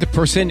looked over at the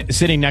person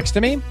sitting next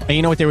to me, and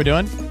you know what they were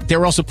doing? They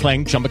were also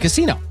playing Chumba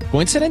Casino.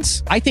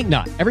 Coincidence? I think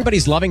not.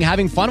 Everybody's loving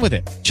having fun with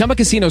it. Chumba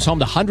Casino is home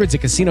to hundreds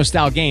of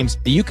casino-style games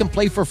that you can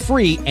play for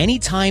free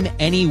anytime,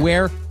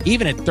 anywhere,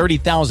 even at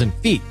 30,000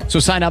 feet. So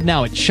sign up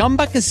now at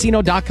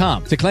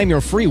ChumbaCasino.com to claim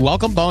your free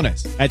welcome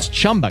bonus. That's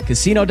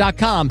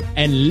ChumbaCasino.com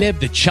and live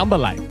the Chumba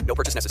life. No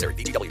purchase necessary.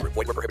 VGW. Void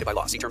where prohibited by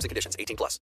law. See terms and conditions. 18+.